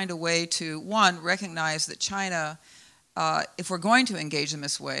can find a way to, one, recognize that China, if we're going to engage in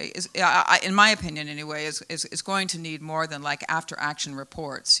this way, in my opinion anyway, is going to need more than like after-action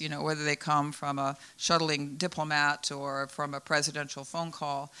reports, you know, whether they come from a shuttling diplomat or from a presidential phone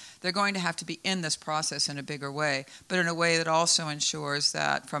call. They're going to have to be in this process in a bigger way, but in a way that also ensures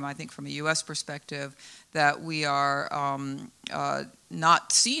that, I think from a U.S. perspective, that we are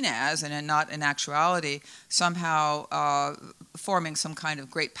not seen as, and not in actuality, somehow forming some kind of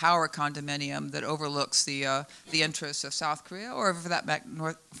great power condominium that overlooks the interests of South Korea, or for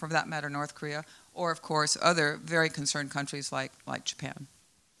that matter, North Korea, or of course other very concerned countries like Japan.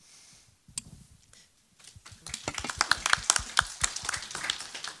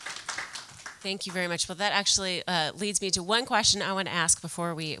 Thank you very much. Well, that actually leads me to one question I want to ask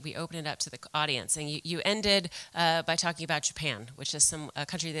before we open it up to the audience. And you ended by talking about Japan, which is a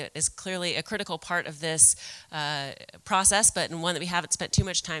country that is clearly a critical part of this process, but one that we haven't spent too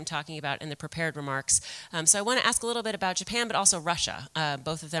much time talking about in the prepared remarks. So I want to ask a little bit about Japan, but also Russia.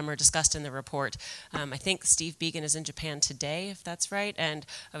 Both of them are discussed in the report. I think Steve Biegun is in Japan today, if that's right. And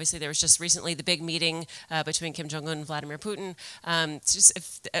obviously there was just recently the big meeting between Kim Jong-un and Vladimir Putin.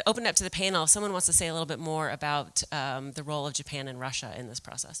 Open it up to the panel. Someone wants to say a little bit more about the role of Japan and Russia in this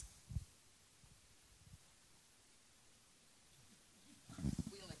process.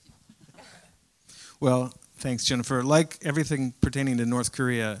 Well, thanks, Jennifer. Like everything pertaining to North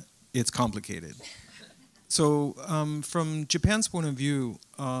Korea, it's complicated. So from Japan's point of view,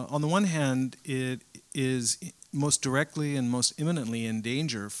 on the one hand, it is most directly and most imminently in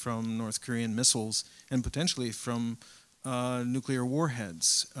danger from North Korean missiles and potentially from nuclear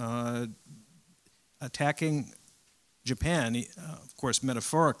warheads. Attacking Japan, of course,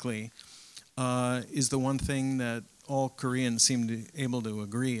 metaphorically, is the one thing that all Koreans seem to be able to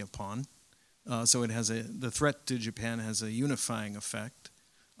agree upon. So it has the threat to Japan has a unifying effect,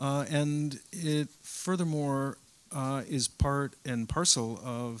 and it furthermore is part and parcel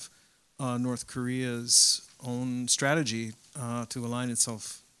of North Korea's own strategy to align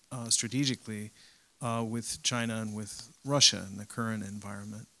itself strategically with China and with Russia in the current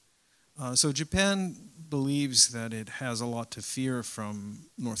environment. So Japan believes that it has a lot to fear from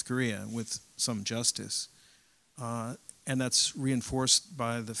North Korea with some justice. And that's reinforced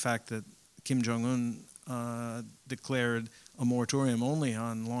by the fact that Kim Jong-un declared a moratorium only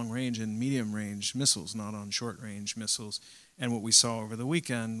on long-range and medium-range missiles, not on short-range missiles. And what we saw over the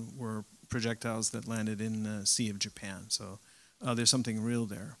weekend were projectiles that landed in the Sea of Japan. So there's something real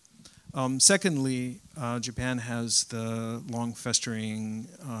there. Secondly, Japan has the long-festering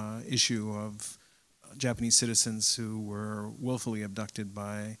issue of Japanese citizens who were willfully abducted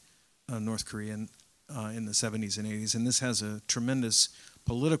by North Korea in the 70s and 80s. And this has a tremendous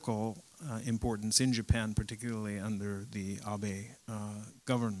political importance in Japan, particularly under the Abe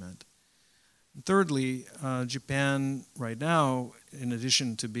government. Thirdly, Japan right now, in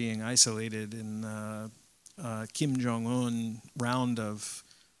addition to being isolated in Kim Jong-un round of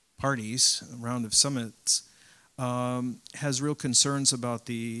parties, a round of summits, has real concerns about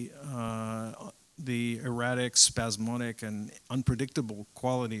the erratic, spasmodic, and unpredictable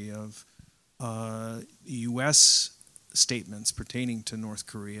quality of U.S. statements pertaining to North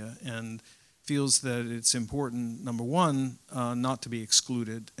Korea, and feels that it's important, number one, not to be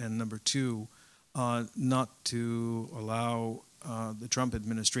excluded, and number two, not to allow the Trump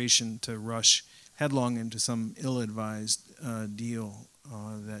administration to rush headlong into some ill-advised deal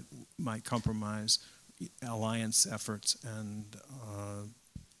that might compromise alliance efforts and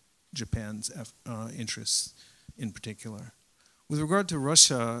Japan's interests in particular. With regard to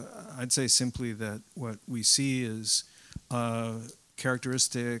Russia, I'd say simply that what we see is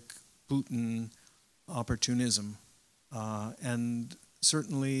characteristic Putin opportunism. And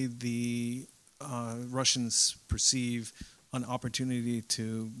certainly the Russians perceive an opportunity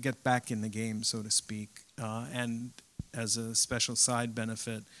to get back in the game, so to speak, and as a special side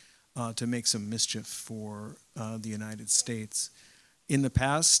benefit, to make some mischief for the United States. In the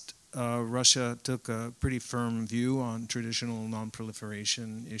past, Russia took a pretty firm view on traditional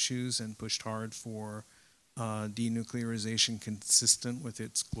non-proliferation issues and pushed hard for denuclearization consistent with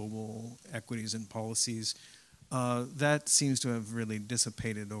its global equities and policies. That seems to have really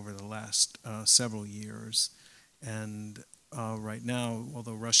dissipated over the last several years. And right now,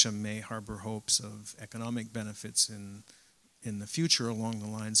 although Russia may harbor hopes of economic benefits in the future along the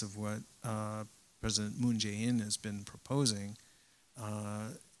lines of what President Moon Jae-in has been proposing,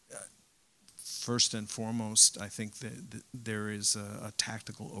 first and foremost, I think that there is a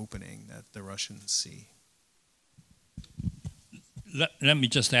tactical opening that the Russians see. Let me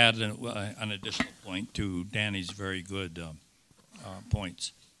just add an additional point to Danny's very good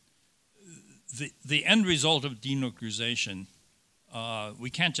points. The end result of denuclearization, we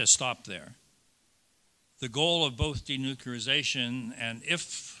can't just stop there. The goal of both denuclearization and,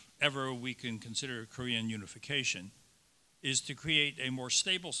 if ever we can consider Korean unification, is to create a more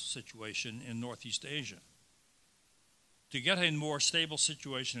stable situation in Northeast Asia. To get a more stable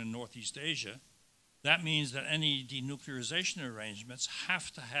situation in Northeast Asia, that means that any denuclearization arrangements have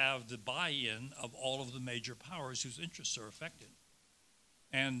to have the buy-in of all of the major powers whose interests are affected.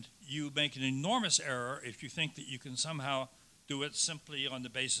 And you make an enormous error if you think that you can somehow do it simply on the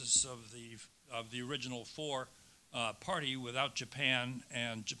basis of the original four party without Japan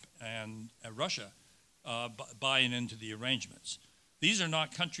and Russia buying into the arrangements. These are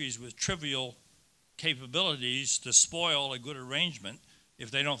not countries with trivial capabilities to spoil a good arrangement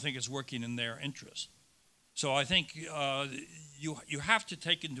if they don't think it's working in their interest. So I think you have to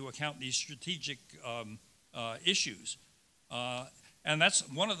take into account these strategic issues. And that's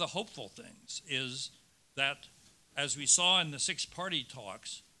one of the hopeful things, is that, as we saw in the six-party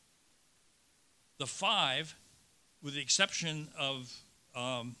talks, the five, with the exception of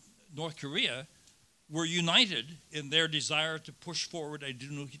North Korea, were united in their desire to push forward a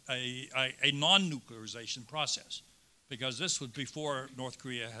non-nuclearization process, because this was before North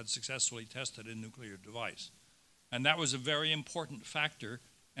Korea had successfully tested a nuclear device. And that was a very important factor,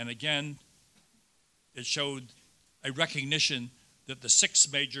 and again, it showed a recognition that the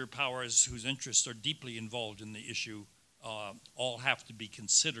six major powers whose interests are deeply involved in the issue all have to be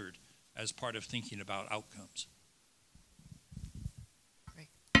considered as part of thinking about outcomes.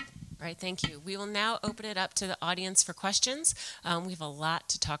 All right, thank you. We will now open it up to the audience for questions. We have a lot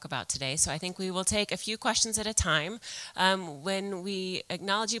to talk about today, so I think we will take a few questions at a time. When we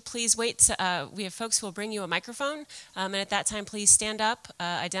acknowledge you, please wait. We have folks who will bring you a microphone, and at that time, please stand up,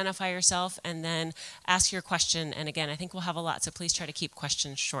 identify yourself, and then ask your question. And again, I think we'll have a lot, so please try to keep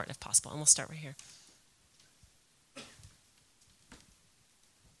questions short if possible. And we'll start right here.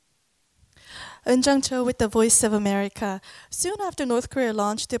 Eun Jung-cho with the Voice of America. Soon after North Korea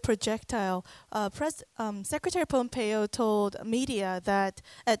launched the projectile, Secretary Pompeo told media that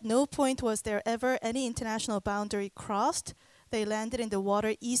at no point was there ever any international boundary crossed. They landed in the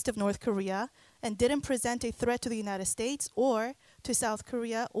water east of North Korea and didn't present a threat to the United States or to South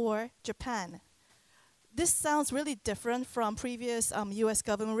Korea or Japan. This sounds really different from previous U.S.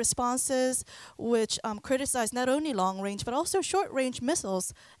 government responses, which criticized not only long-range but also short-range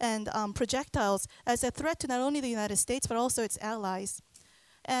missiles and projectiles as a threat to not only the United States but also its allies.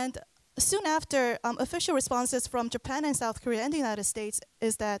 And soon after, official responses from Japan and South Korea and the United States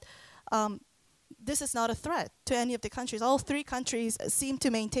is that this is not a threat to any of the countries. All three countries seem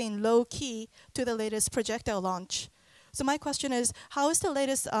to maintain low key to the latest projectile launch. So my question is, how is the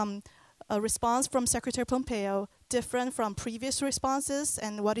latest a response from Secretary Pompeo different from previous responses,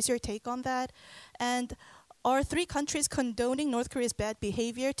 and what is your take on that? And are three countries condoning North Korea's bad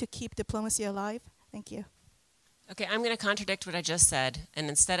behavior to keep diplomacy alive? Thank you. Okay, I'm going to contradict what I just said, and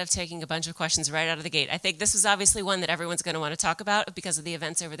instead of taking a bunch of questions right out of the gate, I think this was obviously one that everyone's going to want to talk about because of the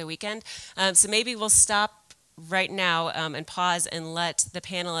events over the weekend. So maybe we'll stop right now and pause and let the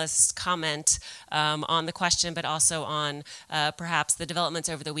panelists comment on the question, but also on perhaps the developments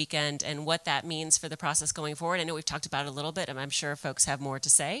over the weekend and what that means for the process going forward. I know we've talked about it a little bit, and I'm sure folks have more to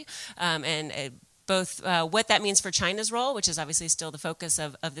say. Both what that means for China's role, which is obviously still the focus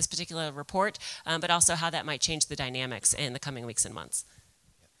of this particular report, but also how that might change the dynamics in the coming weeks and months.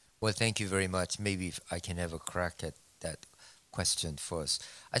 Well, thank you very much. Maybe if I can have a crack at that. question first.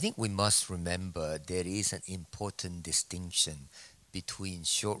 I think we must remember there is an important distinction between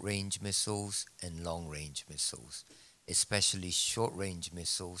short-range missiles and long-range missiles, especially short-range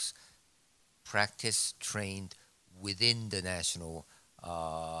missiles practiced, trained within the national,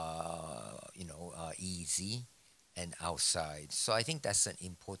 EEZ and outside. So I think that's an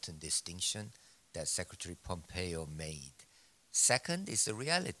important distinction that Secretary Pompeo made. Second is the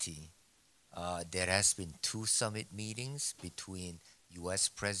reality. There has been 2 summit meetings between U.S.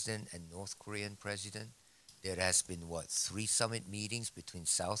 President and North Korean President. There has been, 3 summit meetings between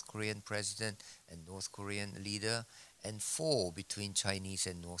South Korean President and North Korean leader, and 4 between Chinese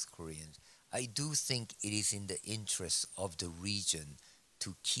and North Koreans. I do think it is in the interest of the region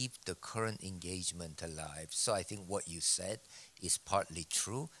to keep the current engagement alive. So I think what you said is partly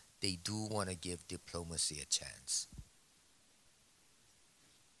true. They do want to give diplomacy a chance.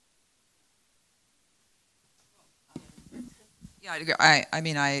 Yeah,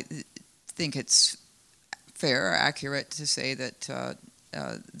 I think it's fair or accurate to say that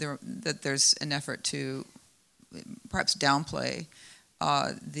that there's an effort to perhaps downplay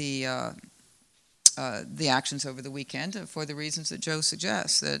the actions over the weekend for the reasons that Joe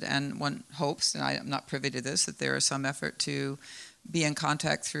suggests. And one hopes, and I'm not privy to this, that there is some effort to be in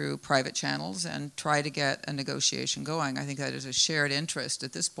contact through private channels and try to get a negotiation going. I think that is a shared interest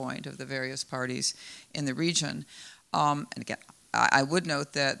at this point of the various parties in the region. And again, I would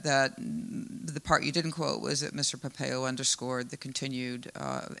note that the part you didn't quote was that Mr. Pompeo underscored the continued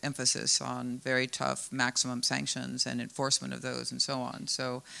emphasis on very tough maximum sanctions and enforcement of those and so on.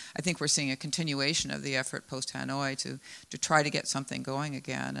 So I think we're seeing a continuation of the effort post-Hanoi to try to get something going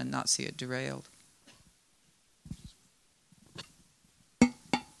again and not see it derailed.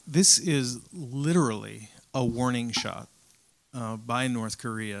 This is literally a warning shot by North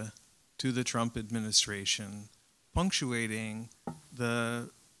Korea to the Trump administration, punctuating the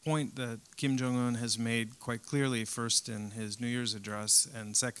point that Kim Jong-un has made quite clearly, first in his New Year's address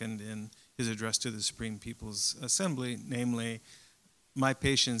and second in his address to the Supreme People's Assembly, namely, my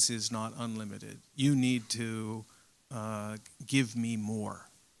patience is not unlimited. You need to give me more.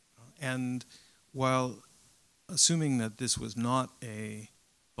 And while assuming that this was not a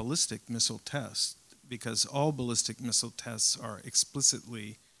ballistic missile test, because all ballistic missile tests are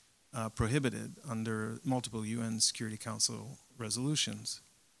explicitly prohibited under multiple UN Security Council resolutions,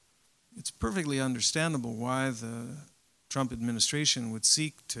 it's perfectly understandable why the Trump administration would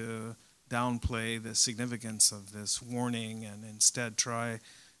seek to downplay the significance of this warning and instead try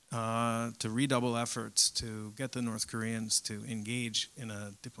to redouble efforts to get the North Koreans to engage in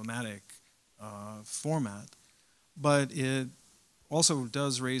a diplomatic format. But it also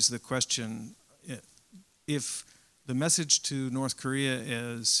does raise the question, if the message to North Korea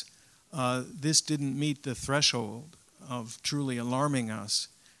is this didn't meet the threshold of truly alarming us,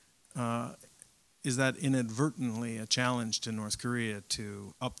 is that inadvertently a challenge to North Korea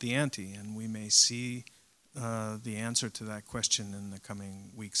to up the ante? And we may see the answer to that question in the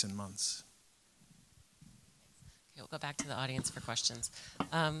coming weeks and months. Okay, we'll go back to the audience for questions.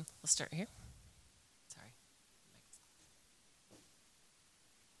 We'll start here. Sorry.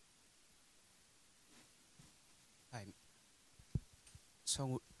 Hi.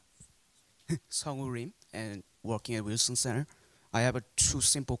 Song Rim, and working at Wilson Center. I have 2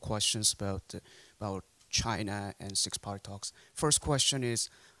 simple questions about China and six-party talks. First question is,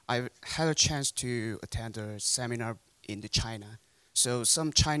 I had a chance to attend a seminar in China. So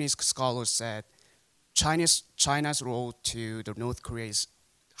some Chinese scholars said China's role to the North Korea is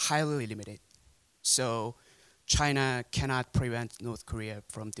highly limited. So China cannot prevent North Korea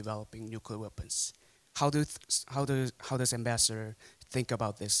from developing nuclear weapons. How does Ambassador think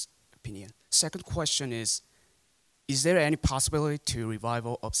about this opinion? Second question is there any possibility to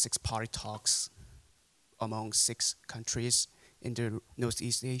revival of six-party talks among 6 countries in the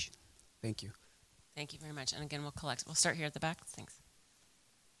Northeast Asia? Thank you. Thank you very much. And again, we'll start here at the back. Thanks.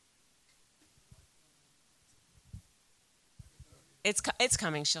 It's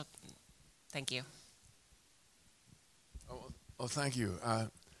coming. Thank you. Oh, thank you.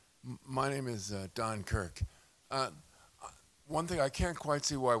 My name is Don Kirk. One thing I can't quite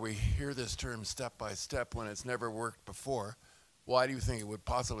see why we hear this term step by step when it's never worked before. Why do you think it would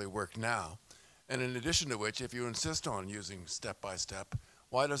possibly work now? And in addition to which, if you insist on using step by step,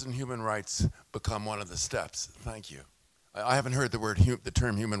 why doesn't human rights become one of the steps? Thank you. I haven't heard the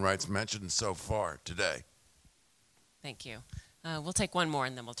term human rights mentioned so far today. Thank you. We'll take one more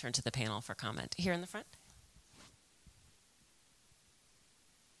and then we'll turn to the panel for comment. Here in the front.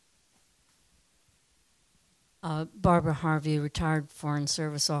 Barbara Harvey, retired Foreign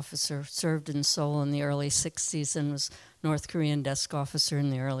Service officer, served in Seoul in the early 60s and was North Korean desk officer in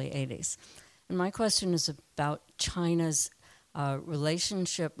the early 80s. And my question is about China's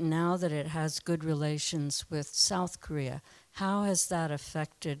relationship now that it has good relations with South Korea. How has that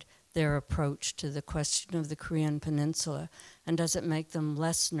affected their approach to the question of the Korean Peninsula, and does it make them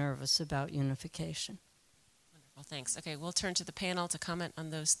less nervous about unification? Wonderful, thanks. Okay, we'll turn to the panel to comment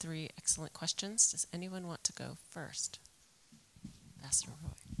on those three excellent questions. Does anyone want to go first? Ambassador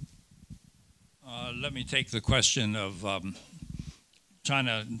Roy. Let me take the question of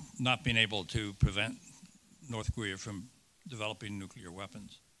China not being able to prevent North Korea from developing nuclear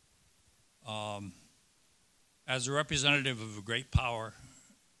weapons. As a representative of a great power,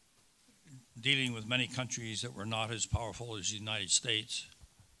 dealing with many countries that were not as powerful as the United States,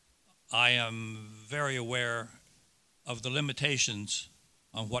 I am very aware of the limitations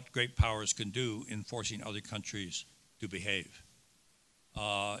on what great powers can do in forcing other countries to behave.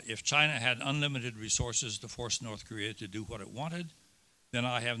 If China had unlimited resources to force North Korea to do what it wanted, then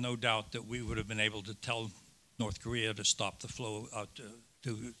I have no doubt that we would have been able to tell North Korea to stop the flow,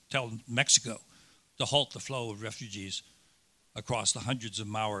 to tell Mexico to halt the flow of refugees across the hundreds of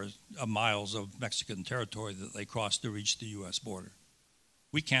miles of Mexican territory that they crossed to reach the U.S. border.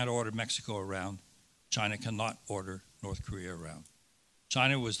 We can't order Mexico around. China cannot order North Korea around.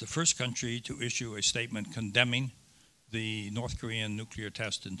 China was the first country to issue a statement condemning the North Korean nuclear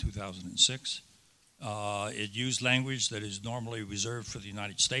test in 2006. It used language that is normally reserved for the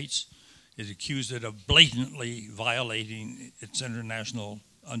United States. It accused it of blatantly violating its international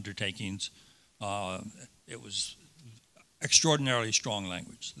undertakings. It was extraordinarily strong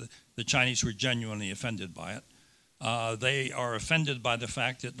language. The Chinese were genuinely offended by it. They are offended by the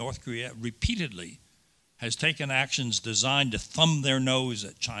fact that North Korea repeatedly has taken actions designed to thumb their nose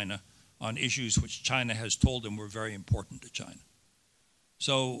at China on issues which China has told them were very important to China.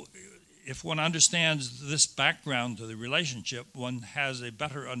 So if one understands this background to the relationship, one has a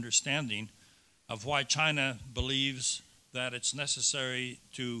better understanding of why China believes that it's necessary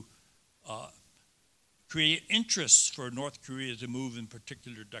to create interests for North Korea to move in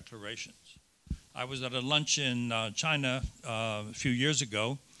particular declarations. I was at a lunch in China a few years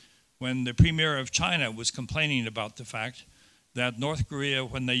ago when the premier of China was complaining about the fact that North Korea,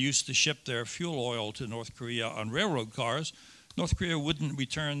 when they used to ship their fuel oil to North Korea on railroad cars, North Korea wouldn't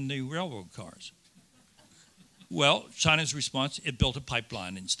return the railroad cars. Well, China's response, it built a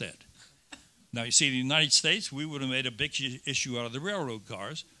pipeline instead. Now, you see, the United States, we would have made a big issue out of the railroad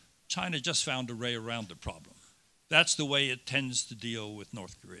cars. China just found a way around the problem. That's the way it tends to deal with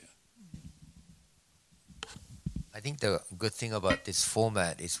North Korea. I think the good thing about this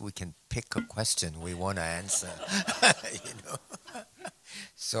format is we can pick a question we want to answer.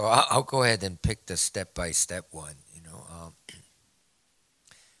 So I'll go ahead and pick the step-by-step one.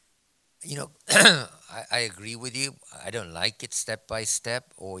 I agree with you. I don't like it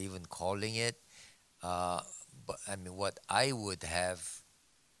step-by-step or even calling it. But I mean, what I would have,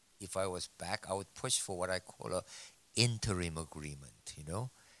 if I was back, I would push for what I call a interim agreement,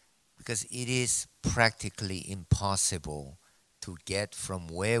 because it is practically impossible to get from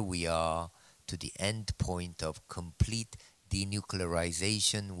where we are to the end point of complete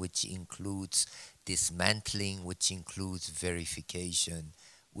denuclearization, which includes dismantling, which includes verification.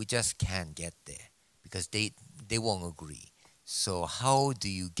 We just can't get there because they won't agree. So how do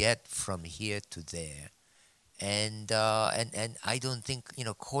you get from here to there? And I don't think,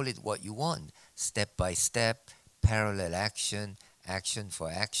 call it what you want, step by step, parallel action, action for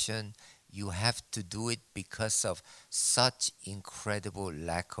action. You have to do it because of such incredible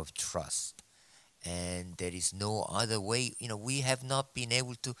lack of trust. And there is no other way. We have not been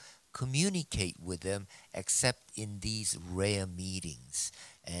able to communicate with them except in these rare meetings.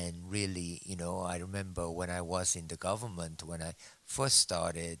 And really, I remember when I was in the government, when I first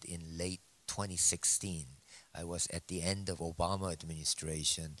started in late 2016, I was at the end of Obama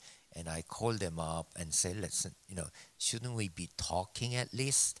administration, and I called them up and said, listen, shouldn't we be talking at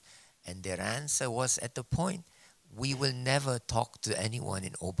least? And their answer was at the point, we will never talk to anyone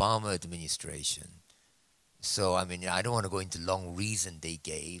in Obama administration. So, I mean, I don't want to go into long reason they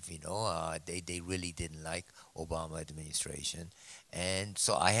gave, they really didn't like Obama administration. And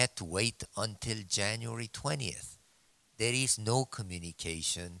so I had to wait until January 20th. There is no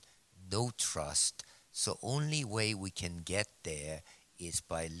communication, no trust. So only way we can get there is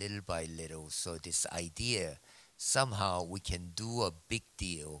by little. So this idea, somehow we can do a big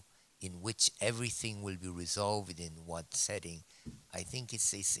deal in which everything will be resolved in one setting, I think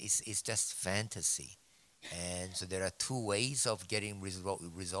it's just fantasy. And so there are two ways of getting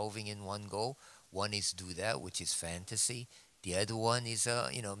resolving in one go. One is do that, which is fantasy. The other one is,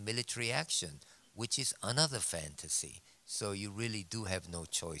 military action, which is another fantasy. So you really do have no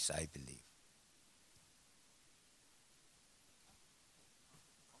choice, I believe.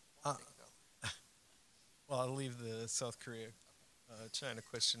 Well, I'll leave the South Korea, China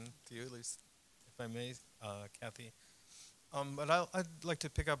question to you, at least, if I may, Kathy. But I'd like to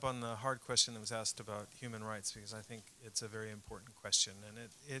pick up on the hard question that was asked about human rights, because I think it's a very important question.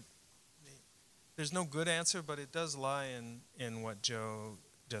 And there's no good answer, but it does lie in what Joe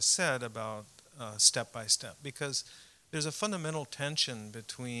just said about step by step, because there's a fundamental tension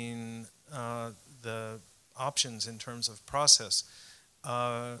between the options in terms of process.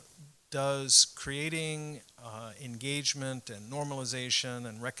 Does creating engagement and normalization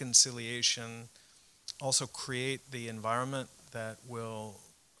and reconciliation also create the environment that will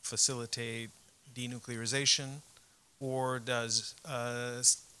facilitate denuclearization, or does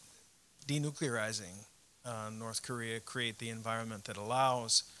denuclearizing North Korea create the environment that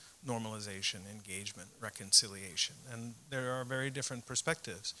allows normalization, engagement, reconciliation? And there are very different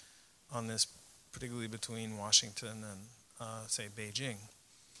perspectives on this, particularly between Washington and, say, Beijing.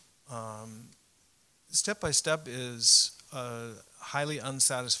 Step by step is a highly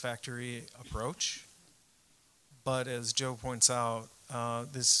unsatisfactory approach, but as Joe points out,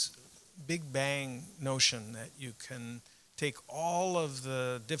 this big bang notion that you can take all of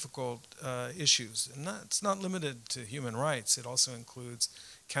the difficult issues, and it's not limited to human rights, it also includes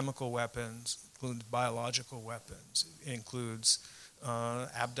chemical weapons, includes biological weapons, it includes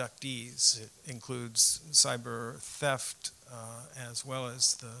abductees, it includes cyber theft, as well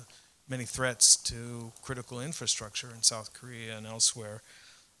as the many threats to critical infrastructure in South Korea and elsewhere.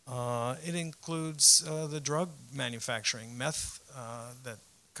 It includes the drug manufacturing, meth that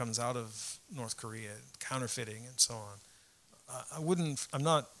comes out of North Korea, counterfeiting and so on. I'm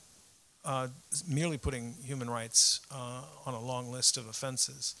not merely putting human rights on a long list of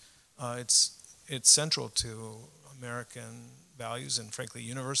offenses. It's central to American values and frankly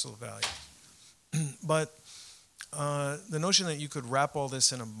universal values. But the notion that you could wrap all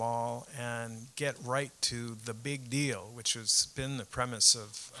this in a ball and get right to the big deal, which has been the premise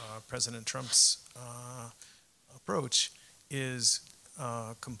of President Trump's approach, is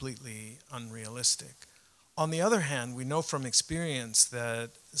completely unrealistic. On the other hand, we know from experience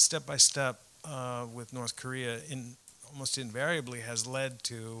that step by step with North Korea almost invariably has led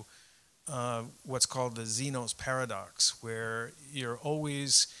to what's called the Zeno's paradox, where you're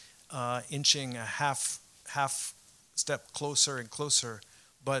always inching a half step closer and closer,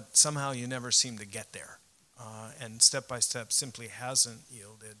 but somehow you never seem to get there. And step by step simply hasn't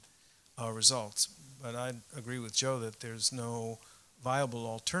yielded results. But I agree with Joe that there's no viable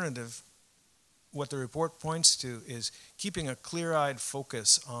alternative. What the report points to is keeping a clear-eyed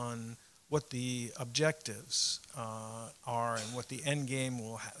focus on what the objectives are and what the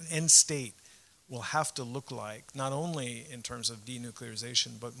end state will have to look like, not only in terms of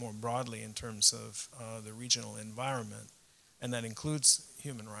denuclearization, but more broadly in terms of the regional environment, and that includes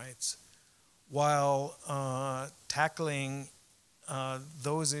human rights, while tackling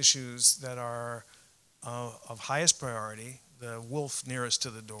those issues that are of highest priority, the wolf nearest to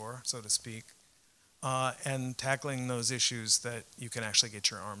the door, so to speak, and tackling those issues that you can actually get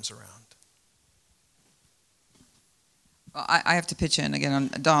your arms around. Well, I have to pitch in again on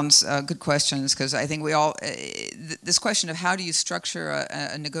Don's good questions, because I think we all, this question of how do you structure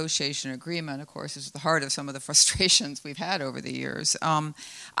a negotiation agreement, of course, is at the heart of some of the frustrations we've had over the years.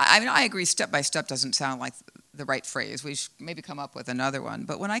 I agree step by step doesn't sound like the right phrase. We should maybe come up with another one.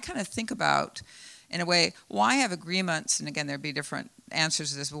 But when I kind of think about, in a way, why have agreements, and again, there'd be different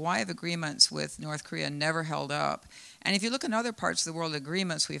answers to this, but why have agreements with North Korea never held up? And if you look in other parts of the world,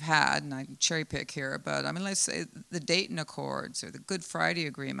 agreements we've had, and I cherry pick here, but I mean, let's say the Dayton Accords or the Good Friday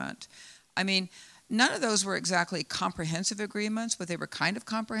Agreement. I mean, none of those were exactly comprehensive agreements, but they were kind of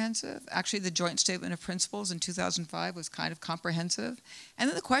comprehensive. Actually, the Joint Statement of Principles in 2005 was kind of comprehensive. And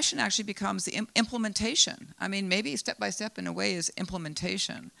then the question actually becomes the implementation. I mean, maybe step by step in a way is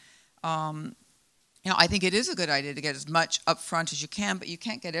implementation. I think it is a good idea to get as much up front as you can, but you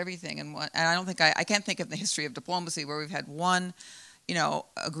can't get everything. And I don't think I can't think of the history of diplomacy where we've had one,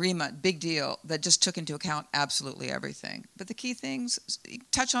 agreement, big deal, that just took into account absolutely everything. But the key things,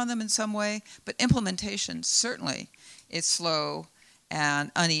 touch on them in some way, but implementation certainly is slow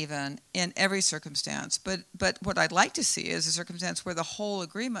and uneven in every circumstance. But what I'd like to see is a circumstance where the whole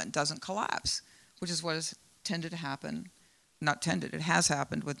agreement doesn't collapse, which is what has tended to happen. Not tended, it has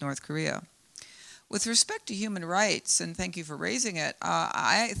happened with North Korea. With respect to human rights, and thank you for raising it,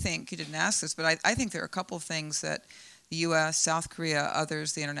 I think, you didn't ask this, but I think there are a couple of things that the U.S., South Korea,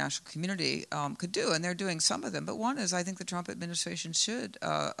 others, the international community could do, and they're doing some of them. But one is, I think the Trump administration should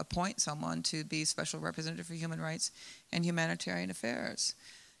appoint someone to be special representative for human rights and humanitarian affairs.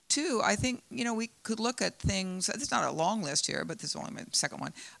 Two, I think, we could look at things, there's not a long list here, but this is only my second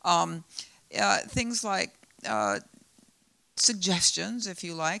one. Things like suggestions, if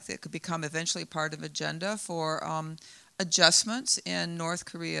you like, that could become eventually part of agenda for adjustments in North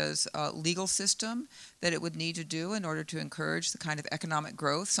Korea's legal system that it would need to do in order to encourage the kind of economic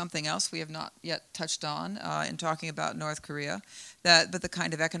growth, something else we have not yet touched on in talking about North Korea, but the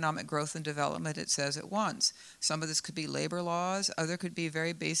kind of economic growth and development it says it wants. Some of this could be labor laws, other could be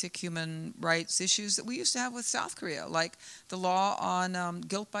very basic human rights issues that we used to have with South Korea, like the law on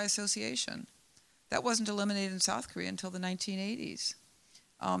guilt by association. That wasn't eliminated in South Korea until the 1980s.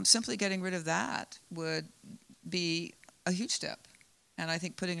 Simply getting rid of that would be a huge step. And I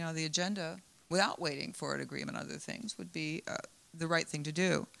think putting it on the agenda without waiting for an agreement on other things would be the right thing to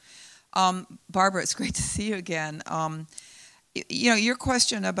do. Barbara, it's great to see you again. Your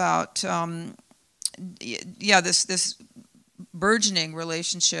question about, this burgeoning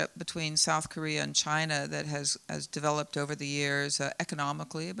relationship between South Korea and China that has developed over the years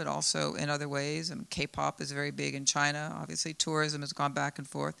economically, but also in other ways. K-pop is very big in China. Obviously, tourism has gone back and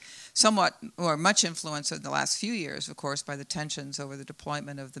forth. Somewhat, or much influenced in the last few years, of course, by the tensions over the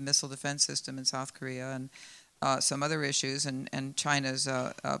deployment of the missile defense system in South Korea and some other issues, and China's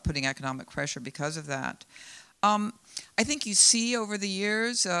putting economic pressure because of that. I think you see over the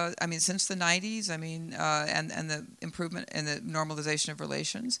years, since the 90s, and the improvement and the normalization of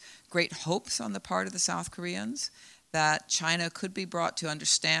relations, great hopes on the part of the South Koreans that China could be brought to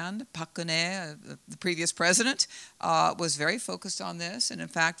understand. Park Geun-hye, the previous president, was very focused on this and, in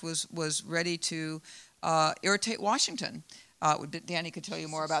fact, was ready to irritate Washington. Danny could tell you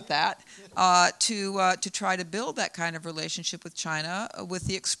more about that, to try to build that kind of relationship with China with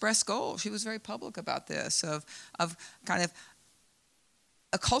the express goal. She was very public about this, of kind of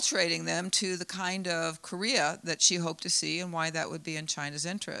acculturating them to the kind of Korea that she hoped to see and why that would be in China's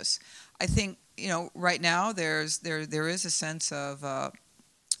interests. I think, right now there is a sense of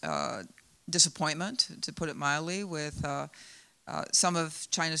disappointment, to put it mildly, with some of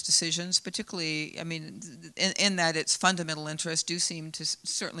China's decisions, particularly, in that its fundamental interests do seem to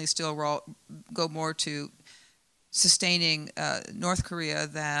certainly still go more to sustaining North Korea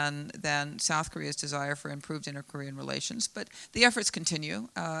than South Korea's desire for improved inter-Korean relations. But the efforts continue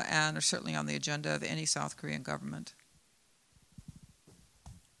and are certainly on the agenda of any South Korean government.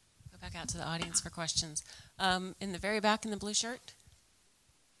 Go back out to the audience for questions. In the very back in the blue shirt.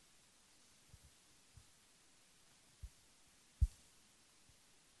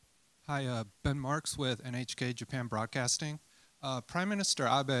 Hi, Ben Marks with NHK Japan Broadcasting. Prime Minister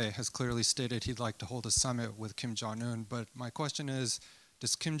Abe has clearly stated he'd like to hold a summit with Kim Jong-un, but my question is,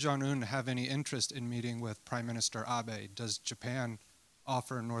 does Kim Jong-un have any interest in meeting with Prime Minister Abe? Does Japan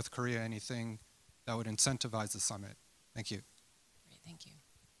offer North Korea anything that would incentivize the summit? Thank you. Great, thank you.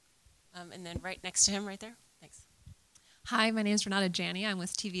 And then right next to him, right there. Thanks. Hi, my name is Renata Janney. I'm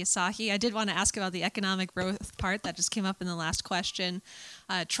with TV Asahi. I did want to ask about the economic growth part that just came up in the last question.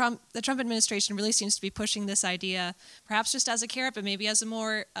 The Trump administration really seems to be pushing this idea, perhaps just as a carrot, but maybe as a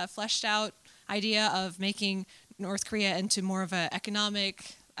more fleshed out idea of making North Korea into more of an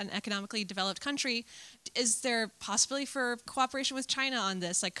economically developed country. Is there possibility for cooperation with China on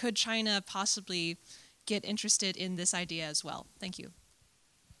this? Like, could China possibly get interested in this idea as well? Thank you.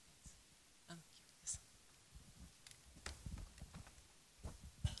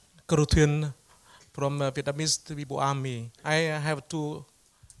 Karuthin from Vietnamese People Army. I have two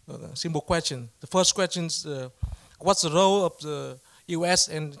simple questions. The first question is, what's the role of the U.S.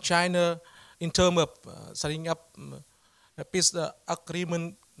 and China in terms of setting up a peace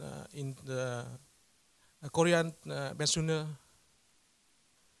agreement in the Korean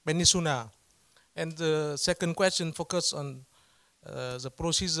Peninsula? And the second question focuses on the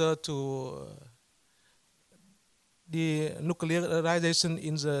procedure to the nuclearization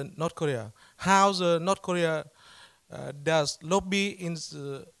in the North Korea. How the North Korea does lobby in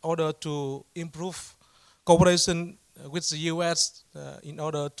order to improve cooperation with the U.S. In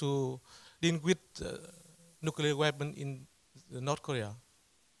order to deal with nuclear weapon in North Korea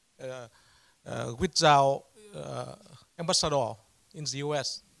without ambassador in the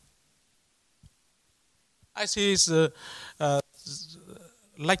U.S. I see it's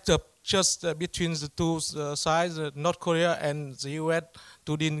like the just between the two sides, North Korea and the U.S.,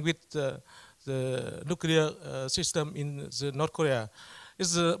 to deal with the nuclear system in the North Korea.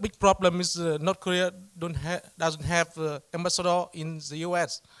 It's a big problem is North Korea doesn't have ambassador in the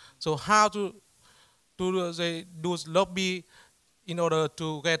U.S. So how to do they do lobby in order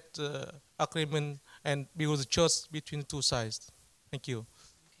to get agreement and build the trust between the two sides? Thank you.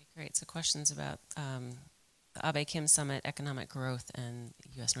 Okay, great. So questions about the Abe-Kim summit, economic growth, and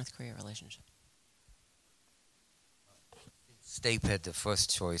U.S.-North Korea relationship. Steve had the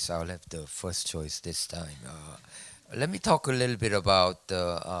first choice. I'll have the first choice this time. Let me talk a little bit about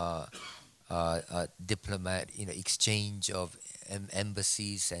the exchange of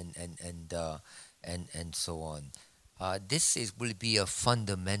embassies and so on. This will be a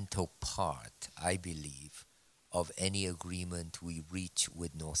fundamental part, I believe, of any agreement we reach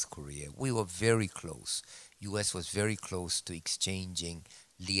with North Korea. We were very close. U.S. was very close to exchanging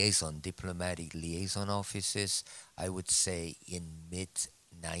diplomatic liaison offices, I would say in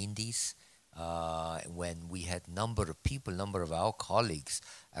mid-90s, when we had number of our colleagues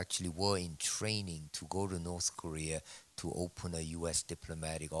actually were in training to go to North Korea to open a U.S.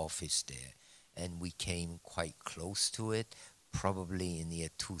 diplomatic office there. And we came quite close to it, probably in the year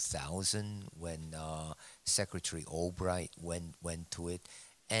 2000 when Secretary Albright went to it.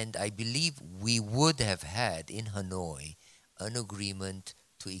 And I believe we would have had in Hanoi an agreement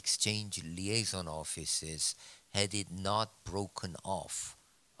to exchange liaison offices had it not broken off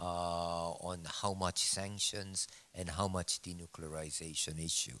on how much sanctions and how much denuclearization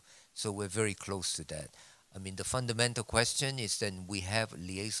issue. So we're very close to that. I mean, the fundamental question is then we have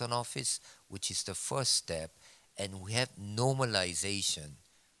liaison office, which is the first step, and we have normalization,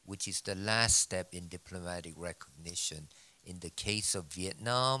 which is the last step in diplomatic recognition. In the case of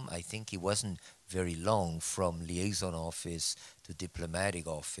Vietnam, I think it wasn't very long from liaison office to diplomatic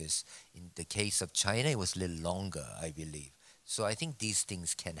office. In the case of China, it was a little longer, I believe. So I think these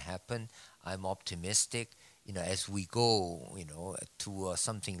things can happen. I'm optimistic. As we go, to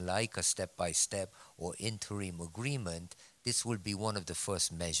something like a step-by-step or interim agreement, this will be one of the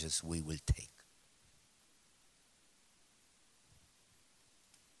first measures we will take.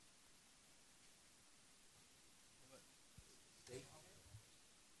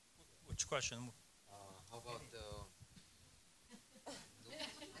 Which question? How about the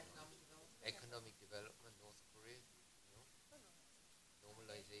economic development, North Korea?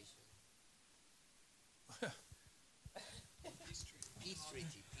 Normalization. Peace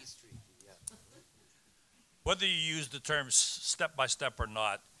treaty, yeah. Whether you use the terms step by step or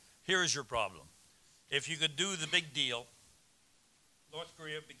not, here is your problem. If you could do the big deal, North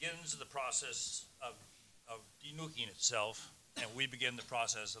Korea begins the process of denuking itself, and we begin the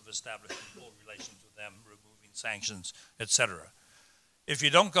process of establishing full relations with them, removing sanctions, etc. If you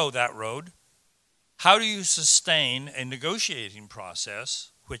don't go that road, how do you sustain a negotiating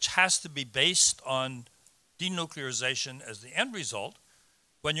process which has to be based on denuclearization as the end result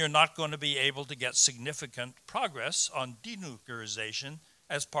when you're not going to be able to get significant progress on denuclearization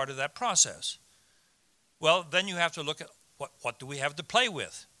as part of that process? Well, then you have to look at what do we have to play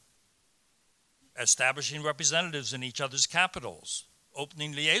with? Establishing representatives in each other's capitals,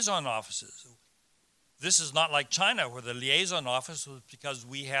 opening liaison offices. This is not like China, where the liaison office was because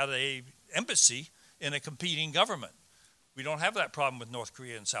we had an embassy in a competing government. We don't have that problem with North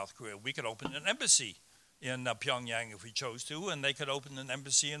Korea and South Korea. We could open an embassy in Pyongyang if we chose to, and they could open an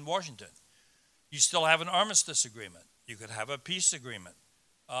embassy in Washington. You still have an armistice agreement. You could have a peace agreement.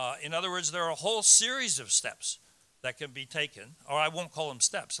 In other words, there are a whole series of steps that can be taken, or I won't call them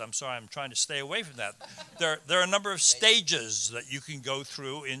steps. I'm sorry, I'm trying to stay away from that. There are a number of stages that you can go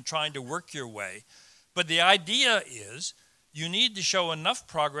through in trying to work your way. But the idea is you need to show enough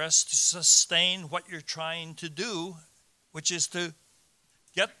progress to sustain what you're trying to do, which is to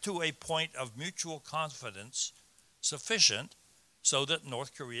get to a point of mutual confidence sufficient so that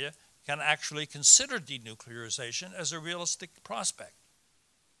North Korea can actually consider denuclearization as a realistic prospect.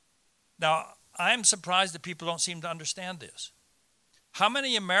 Now, I'm surprised that people don't seem to understand this. How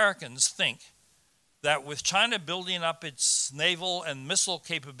many Americans think that with China building up its naval and missile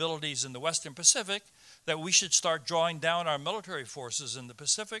capabilities in the Western Pacific, that we should start drawing down our military forces in the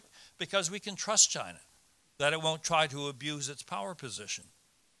Pacific because we can trust China, that it won't try to abuse its power position?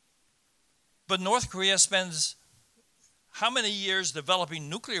 But North Korea spends how many years developing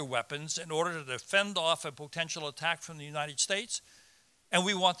nuclear weapons in order to defend off a potential attack from the United States? And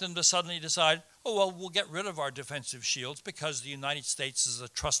we want them to suddenly decide, oh, well, we'll get rid of our defensive shields because the United States is a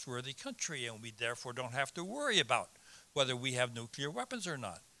trustworthy country and we therefore don't have to worry about whether we have nuclear weapons or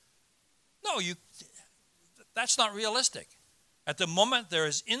not. No, that's not realistic. At the moment, there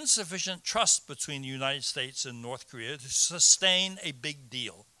is insufficient trust between the United States and North Korea to sustain a big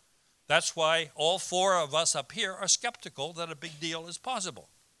deal. That's why all four of us up here are skeptical that a big deal is possible.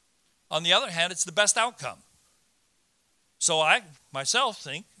 On the other hand, it's the best outcome. So I myself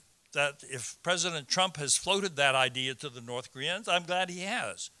think that if President Trump has floated that idea to the North Koreans, I'm glad he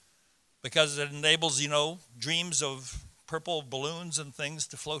has, because it enables, dreams of purple balloons and things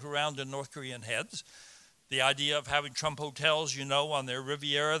to float around in North Korean heads. The idea of having Trump hotels, on their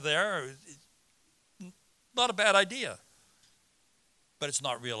Riviera there, not a bad idea, but it's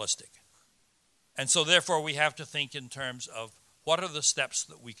not realistic. And so therefore we have to think in terms of what are the steps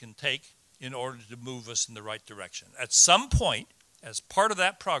that we can take in order to move us in the right direction. At some point, as part of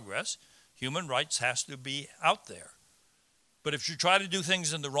that progress, human rights has to be out there. But if you try to do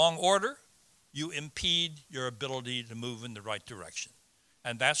things in the wrong order, you impede your ability to move in the right direction.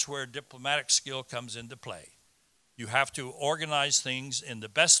 And that's where diplomatic skill comes into play. You have to organize things in the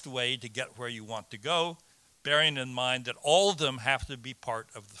best way to get where you want to go, bearing in mind that all of them have to be part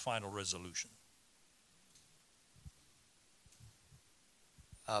of the final resolution.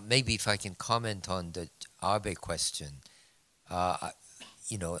 Maybe if I can comment on the Abe question.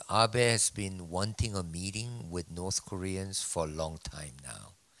 Abe has been wanting a meeting with North Koreans for a long time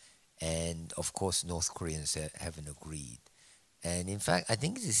now. And of course, North Koreans haven't agreed. And in fact, I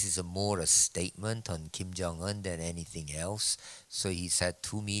think this is more a statement on Kim Jong-un than anything else. So he's had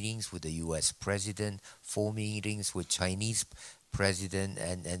 2 meetings with the US president, 4 meetings with Chinese president,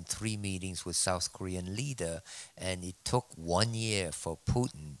 and 3 meetings with South Korean leader. And it took 1 year for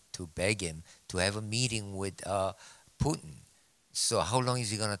Putin to beg him to have a meeting with Putin. So how long is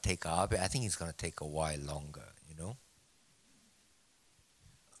he going to take Abe? I think it's going to take a while longer,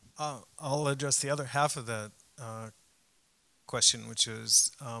 I'll address the other half of that question, which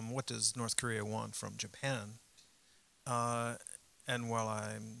is what does North Korea want from Japan? And while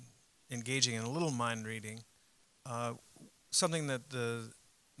I'm engaging in a little mind reading, something that the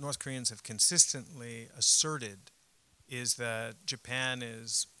North Koreans have consistently asserted is that Japan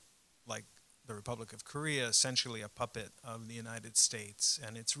is, like the Republic of Korea, essentially a puppet of the United States.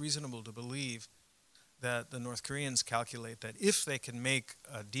 And it's reasonable to believe that the North Koreans calculate that if they can make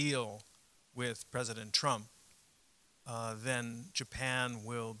a deal with President Trump, then Japan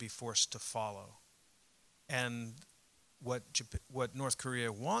will be forced to follow. And what North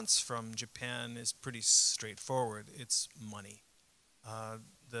Korea wants from Japan is pretty straightforward. It's money.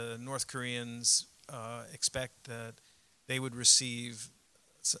 The North Koreans expect that they would receive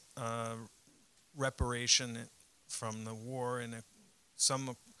reparation from the war in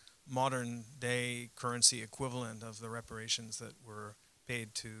some modern day currency equivalent of the reparations that were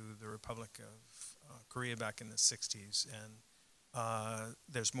paid to the Republic of Korea back in the 60s. And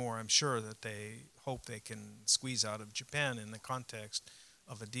there's more, I'm sure, that they hope they can squeeze out of Japan in the context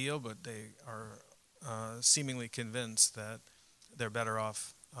of a deal, but they are seemingly convinced that they're better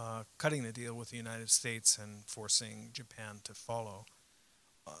off cutting the deal with the United States and forcing Japan to follow.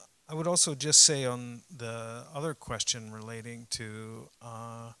 I would also just say on the other question relating to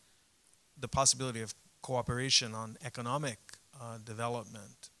the possibility of cooperation on economic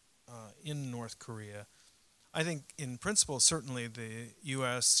development in North Korea, I think in principle certainly the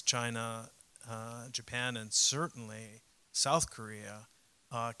U.S., China, Japan, and certainly South Korea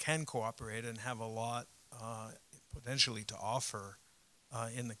can cooperate and have a lot potentially to offer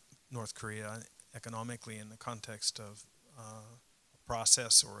in the North Korea economically in the context of a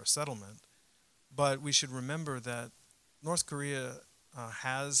process or a settlement. But we should remember that North Korea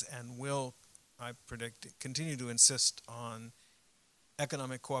has and will, I predict, continue to insist on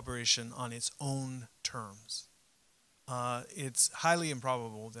economic cooperation on its own terms. It's highly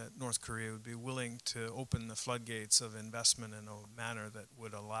improbable that North Korea would be willing to open the floodgates of investment in a manner that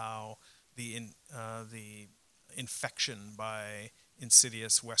would allow the infection by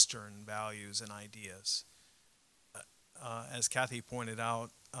insidious Western values and ideas. As Kathy pointed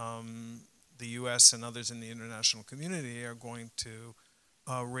out, the U.S. and others in the international community are going to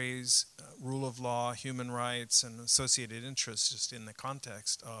raise rule of law, human rights, and associated interests just in the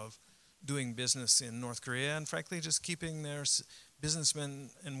context of doing business in North Korea and frankly just keeping their businessmen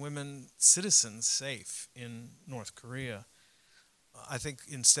and women citizens safe in North Korea. I think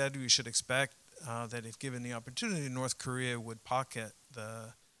instead we should expect that if given the opportunity, North Korea would pocket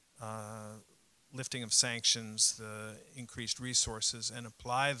the lifting of sanctions, the increased resources, and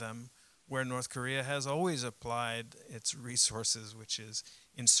apply them where North Korea has always applied its resources, which is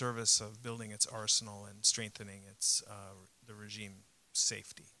in service of building its arsenal and strengthening its the regime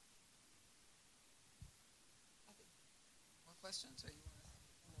safety. More questions, or you want to?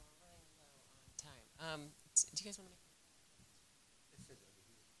 No, we're running low on time. Do you guys want to make?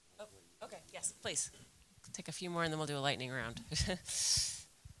 Oh, okay. Yes, please. Take a few more, and then we'll do a lightning round.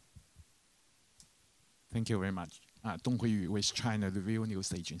 Thank you very much. Dong Huiyu with China Review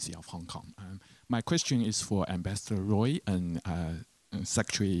News Agency of Hong Kong. My question is for Ambassador Roy and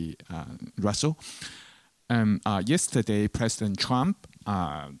Secretary Russell. Yesterday, President Trump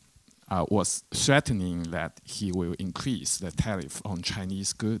was threatening that he will increase the tariff on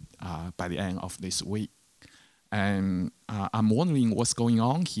Chinese goods by the end of this week. And I'm wondering what's going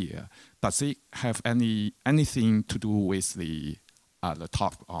on here. Does it have anything to do with the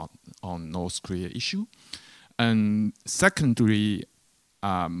talk on North Korea issue? And secondly,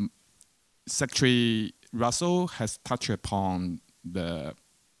 Secretary Russell has touched upon the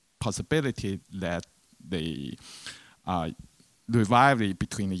possibility that the rivalry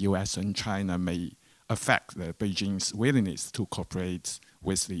between the U.S. and China may affect Beijing's willingness to cooperate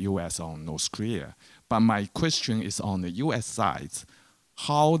with the U.S. on North Korea. But my question is on the U.S. side,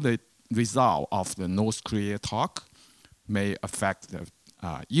 how the result of the North Korea talk may affect the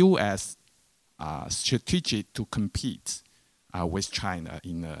U.S. strategy to compete with China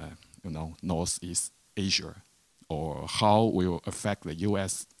in Northeast Asia, or how will affect the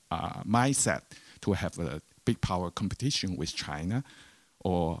U.S. mindset to have a big power competition with China,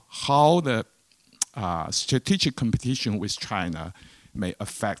 or how the strategic competition with China may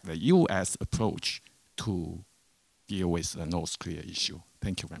affect the U.S. approach to deal with the North Korea issue.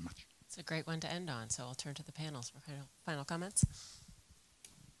 Thank you very much. It's a great one to end on, so I'll turn to the panels for final comments.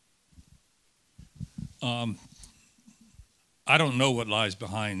 I don't know what lies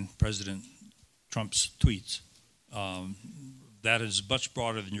behind President Trump's tweets. That is much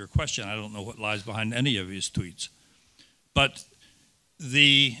broader than your question. I don't know what lies behind any of his tweets. But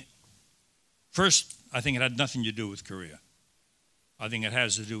first, I think it had nothing to do with Korea. I think it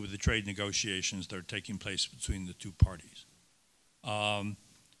has to do with the trade negotiations that are taking place between the two parties.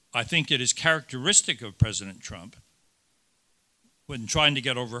 I think it is characteristic of President Trump, when trying to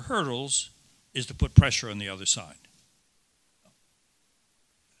get over hurdles, is to put pressure on the other side.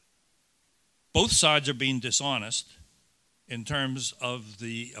 Both sides are being dishonest in terms of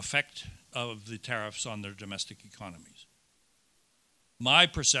the effect of the tariffs on their domestic economies. My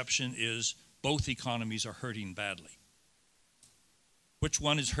perception is both economies are hurting badly. Which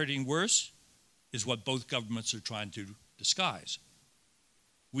one is hurting worse is what both governments are trying to disguise.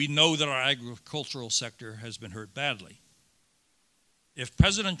 We know that our agricultural sector has been hurt badly. If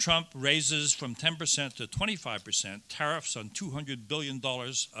President Trump raises from 10% to 25% tariffs on $200 billion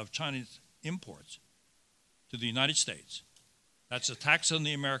of Chinese imports to the United States, that's a tax on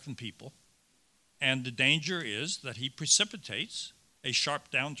the American people, and the danger is that he precipitates a sharp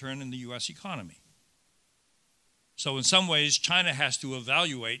downturn in the U.S. economy. So in some ways, China has to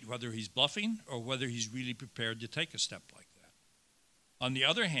evaluate whether he's bluffing or whether he's really prepared to take a step like that. On the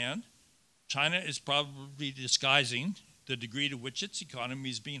other hand, China is probably disguising the degree to which its economy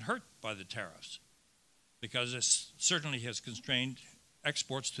is being hurt by the tariffs, because it certainly has constrained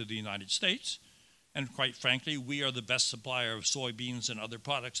exports to the United States. And quite frankly, we are the best supplier of soybeans and other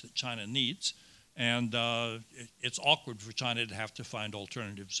products that China needs. And it's awkward for China to have to find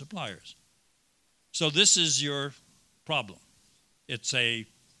alternative suppliers. So this is your problem. It's a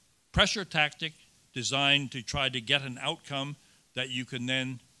pressure tactic designed to try to get an outcome that you can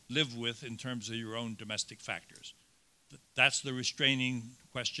then live with in terms of your own domestic factors. That's the restraining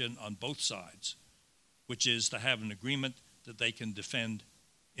question on both sides, which is to have an agreement that they can defend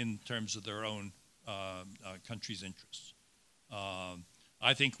in terms of their own country's interests.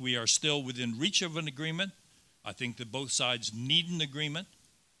 I think we are still within reach of an agreement. I think that both sides need an agreement,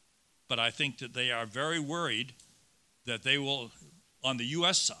 but I think that they are very worried that they will, on the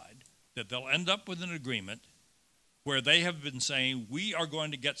U.S. side, that they'll end up with an agreement where they have been saying, we are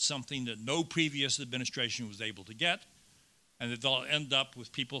going to get something that no previous administration was able to get, and that they'll end up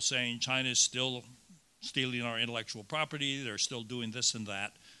with people saying China is still stealing our intellectual property, they're still doing this and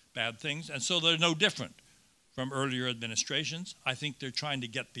that, bad things, and so they're no different from earlier administrations. I think they're trying to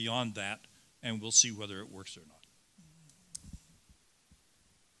get beyond that, and we'll see whether it works or not.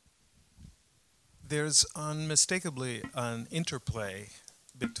 There's unmistakably an interplay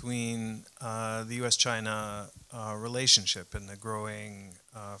between the U.S.-China relationship and the growing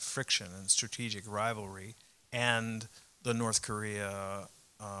friction and strategic rivalry and the North Korea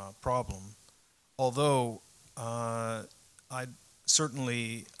problem. Although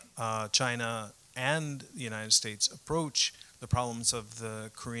certainly China and the United States approach the problems of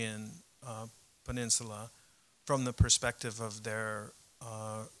the Korean Peninsula from the perspective of their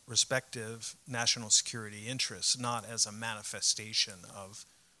respective national security interests, not as a manifestation of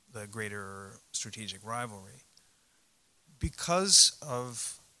the greater strategic rivalry. Because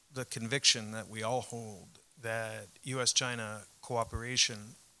of the conviction that we all hold that U.S.-China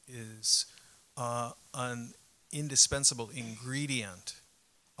cooperation is an indispensable ingredient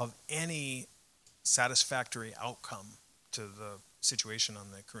of any satisfactory outcome to the situation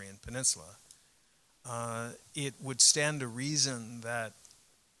on the Korean Peninsula, it would stand to reason that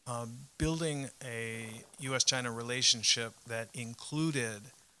building a U.S.-China relationship that included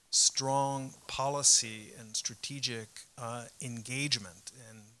strong policy and strategic engagement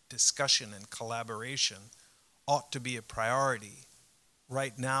and discussion and collaboration ought to be a priority.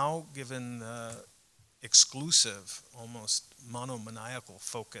 Right now, given the exclusive, almost monomaniacal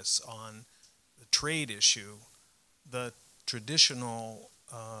focus on the trade issue, the traditional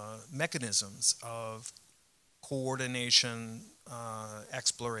mechanisms of coordination,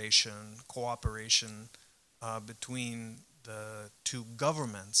 exploration, cooperation between the two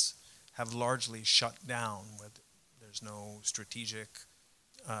governments have largely shut down. There's no strategic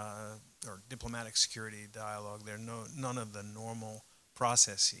or diplomatic security dialogue. There are none of the normal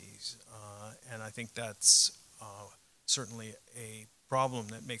processes, and I think that's certainly a problem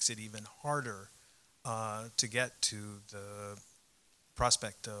that makes it even harder to get to the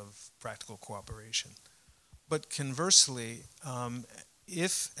prospect of practical cooperation. But conversely,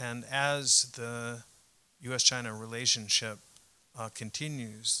 if and as the U.S.-China relationship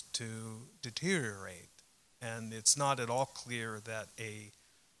continues to deteriorate, and it's not at all clear that a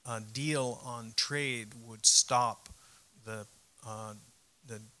deal on trade would stop the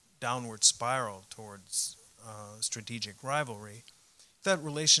downward spiral towards strategic rivalry, if that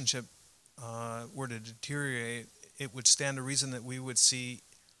relationship were to deteriorate, it would stand to reason that we would see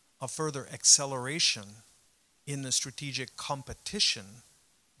a further acceleration in the strategic competition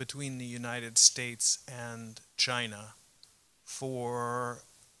between the United States and China for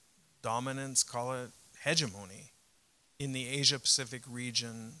dominance, call it hegemony, in the Asia-Pacific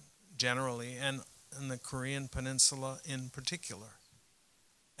region generally, and in the Korean Peninsula in particular.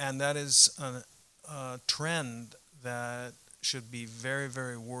 And that is a trend that should be very,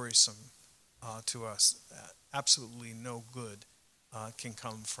 very worrisome to us. Absolutely no good can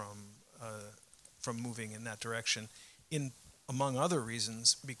come from moving in that direction, among other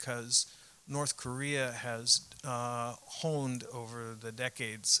reasons, because North Korea has honed over the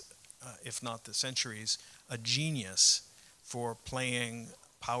decades, if not the centuries, a genius for playing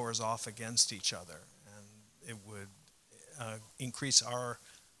powers off against each other. And it would increase our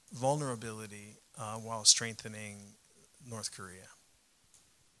vulnerability while strengthening North Korea.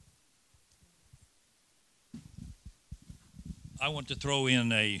 I want to throw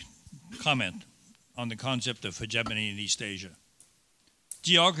in a comment on the concept of hegemony in East Asia.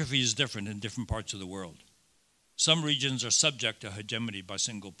 Geography is different in different parts of the world. Some regions are subject to hegemony by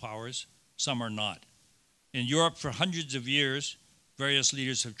single powers, some are not. In Europe, for hundreds of years, various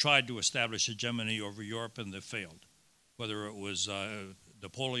leaders have tried to establish hegemony over Europe and they've failed. Whether it was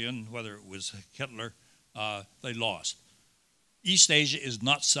Napoleon, whether it was Hitler, they lost. East Asia is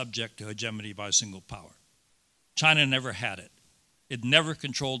not subject to hegemony by a single power. China never had it. It never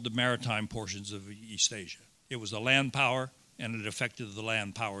controlled the maritime portions of East Asia. It was a land power, and it affected the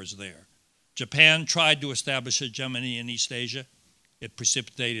land powers there. Japan tried to establish hegemony in East Asia. It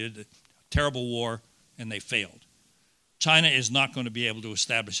precipitated a terrible war, and they failed. China is not going to be able to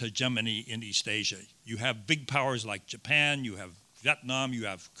establish hegemony in East Asia. You have big powers like Japan, you have Vietnam, you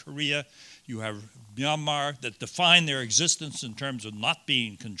have Korea, you have Myanmar that define their existence in terms of not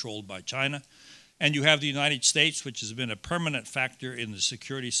being controlled by China. And you have the United States, which has been a permanent factor in the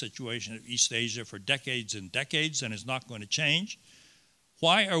security situation of East Asia for decades and decades and is not going to change.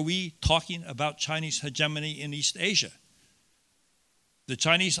 Why are we talking about Chinese hegemony in East Asia? The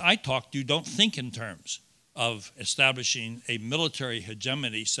Chinese I talk to don't think in terms of establishing a military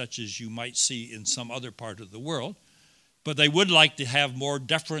hegemony such as you might see in some other part of the world, but they would like to have more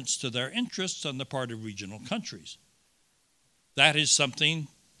deference to their interests on the part of regional countries. That is something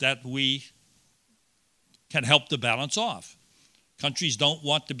that we can help to balance off. Countries don't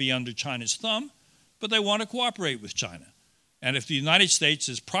want to be under China's thumb, but they want to cooperate with China. And if the United States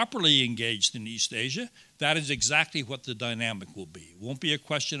is properly engaged in East Asia, that is exactly what the dynamic will be. It won't be a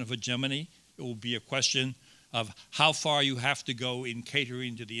question of hegemony. It will be a question of how far you have to go in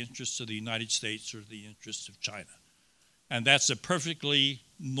catering to the interests of the United States or the interests of China. And that's a perfectly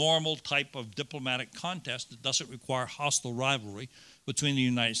normal type of diplomatic contest that doesn't require hostile rivalry between the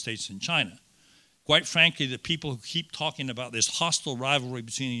United States and China. Quite frankly, the people who keep talking about this hostile rivalry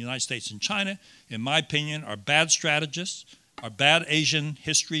between the United States and China, in my opinion, are bad strategists, are bad Asian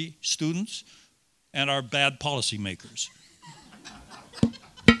history students, and are bad policymakers.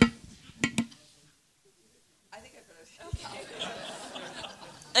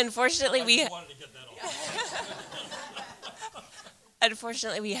 Unfortunately,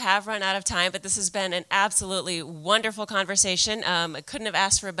 Unfortunately, we have run out of time, but this has been an absolutely wonderful conversation. I couldn't have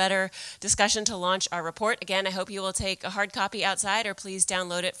asked for a better discussion to launch our report. Again, I hope you will take a hard copy outside or please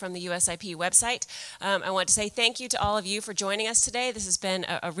download it from the USIP website. I want to say thank you to all of you for joining us today. This has been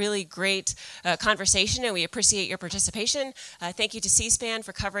a really great conversation, and we appreciate your participation. Thank you to C-SPAN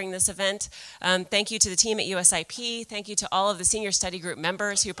for covering this event. Thank you to the team at USIP. Thank you to all of the senior study group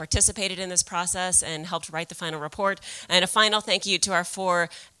members who participated in this process and helped write the final report. And a final thank you to our 4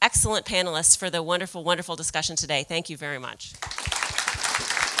 excellent panelists for the wonderful, wonderful discussion today. Thank you very much.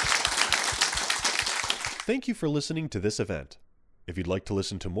 Thank you for listening to this event. If you'd like to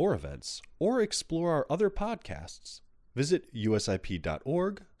listen to more events or explore our other podcasts, visit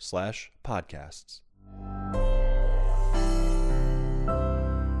usip.org/podcasts.